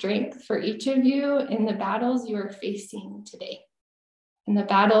prayer of strength for each of you in the battles you are facing today, and the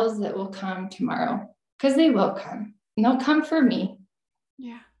battles that will come tomorrow, because they will come, and they'll come for me.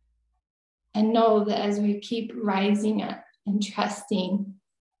 Yeah. And know that as we keep rising up and trusting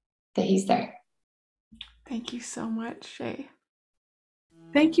that he's there. Thank you so much, Shay.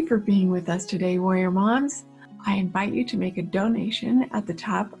 Thank you for being with us today, Warrior Moms. I invite you to make a donation at the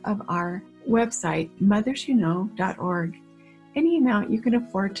top of our website, mothersyouknow.org. Any amount you can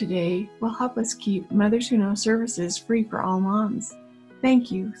afford today will help us keep Mothers Who Know services free for all moms.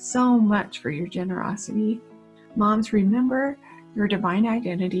 Thank you so much for your generosity. Moms, remember your divine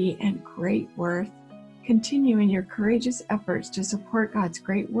identity and great worth. Continue in your courageous efforts to support God's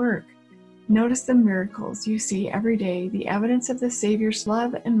great work. Notice the miracles you see every day, the evidence of the Savior's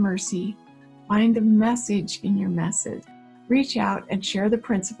love and mercy. Find the message in your message. Reach out and share the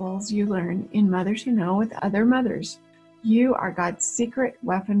principles you learn in Mothers Who Know with other mothers. You are God's secret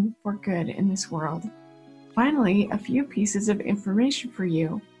weapon for good in this world. Finally, a few pieces of information for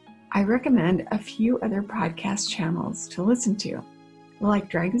you. I recommend a few other podcast channels to listen to, like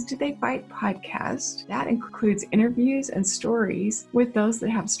Dragons Do They Fight podcast. That includes interviews and stories with those that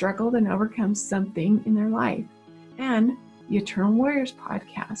have struggled and overcome something in their life. And the Eternal Warriors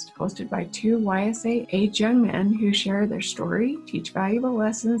podcast, hosted by two YSA age young men who share their story, teach valuable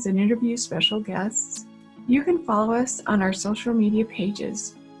lessons, and interview special guests. You can follow us on our social media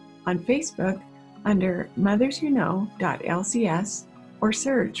pages. On Facebook, under motherswhoknow.lcs, or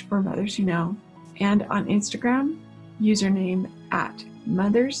search for Mothers Who Know. And on Instagram, username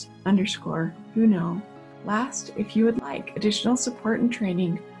 @mothers_who know. Last, if you would like additional support and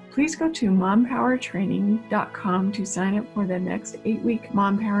training, please go to mompowertraining.com to sign up for the next 8-week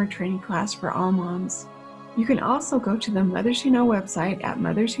Mom Power Training class for all moms. You can also go to the Mothers Who Know website at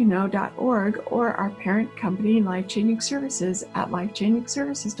motherswhoknow.org, or our parent company, Life Changing Services, at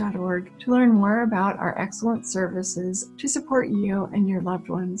lifechangingservices.org to learn more about our excellent services to support you and your loved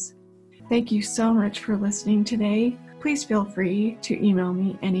ones. Thank you so much for listening today. Please feel free to email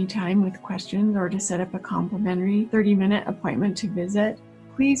me anytime with questions or to set up a complimentary 30-minute appointment to visit.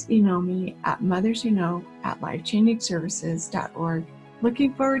 Please email me at motherswhoknow@lifechangingservices.org.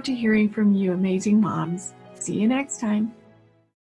 Looking forward to hearing from you, amazing moms. See you next time.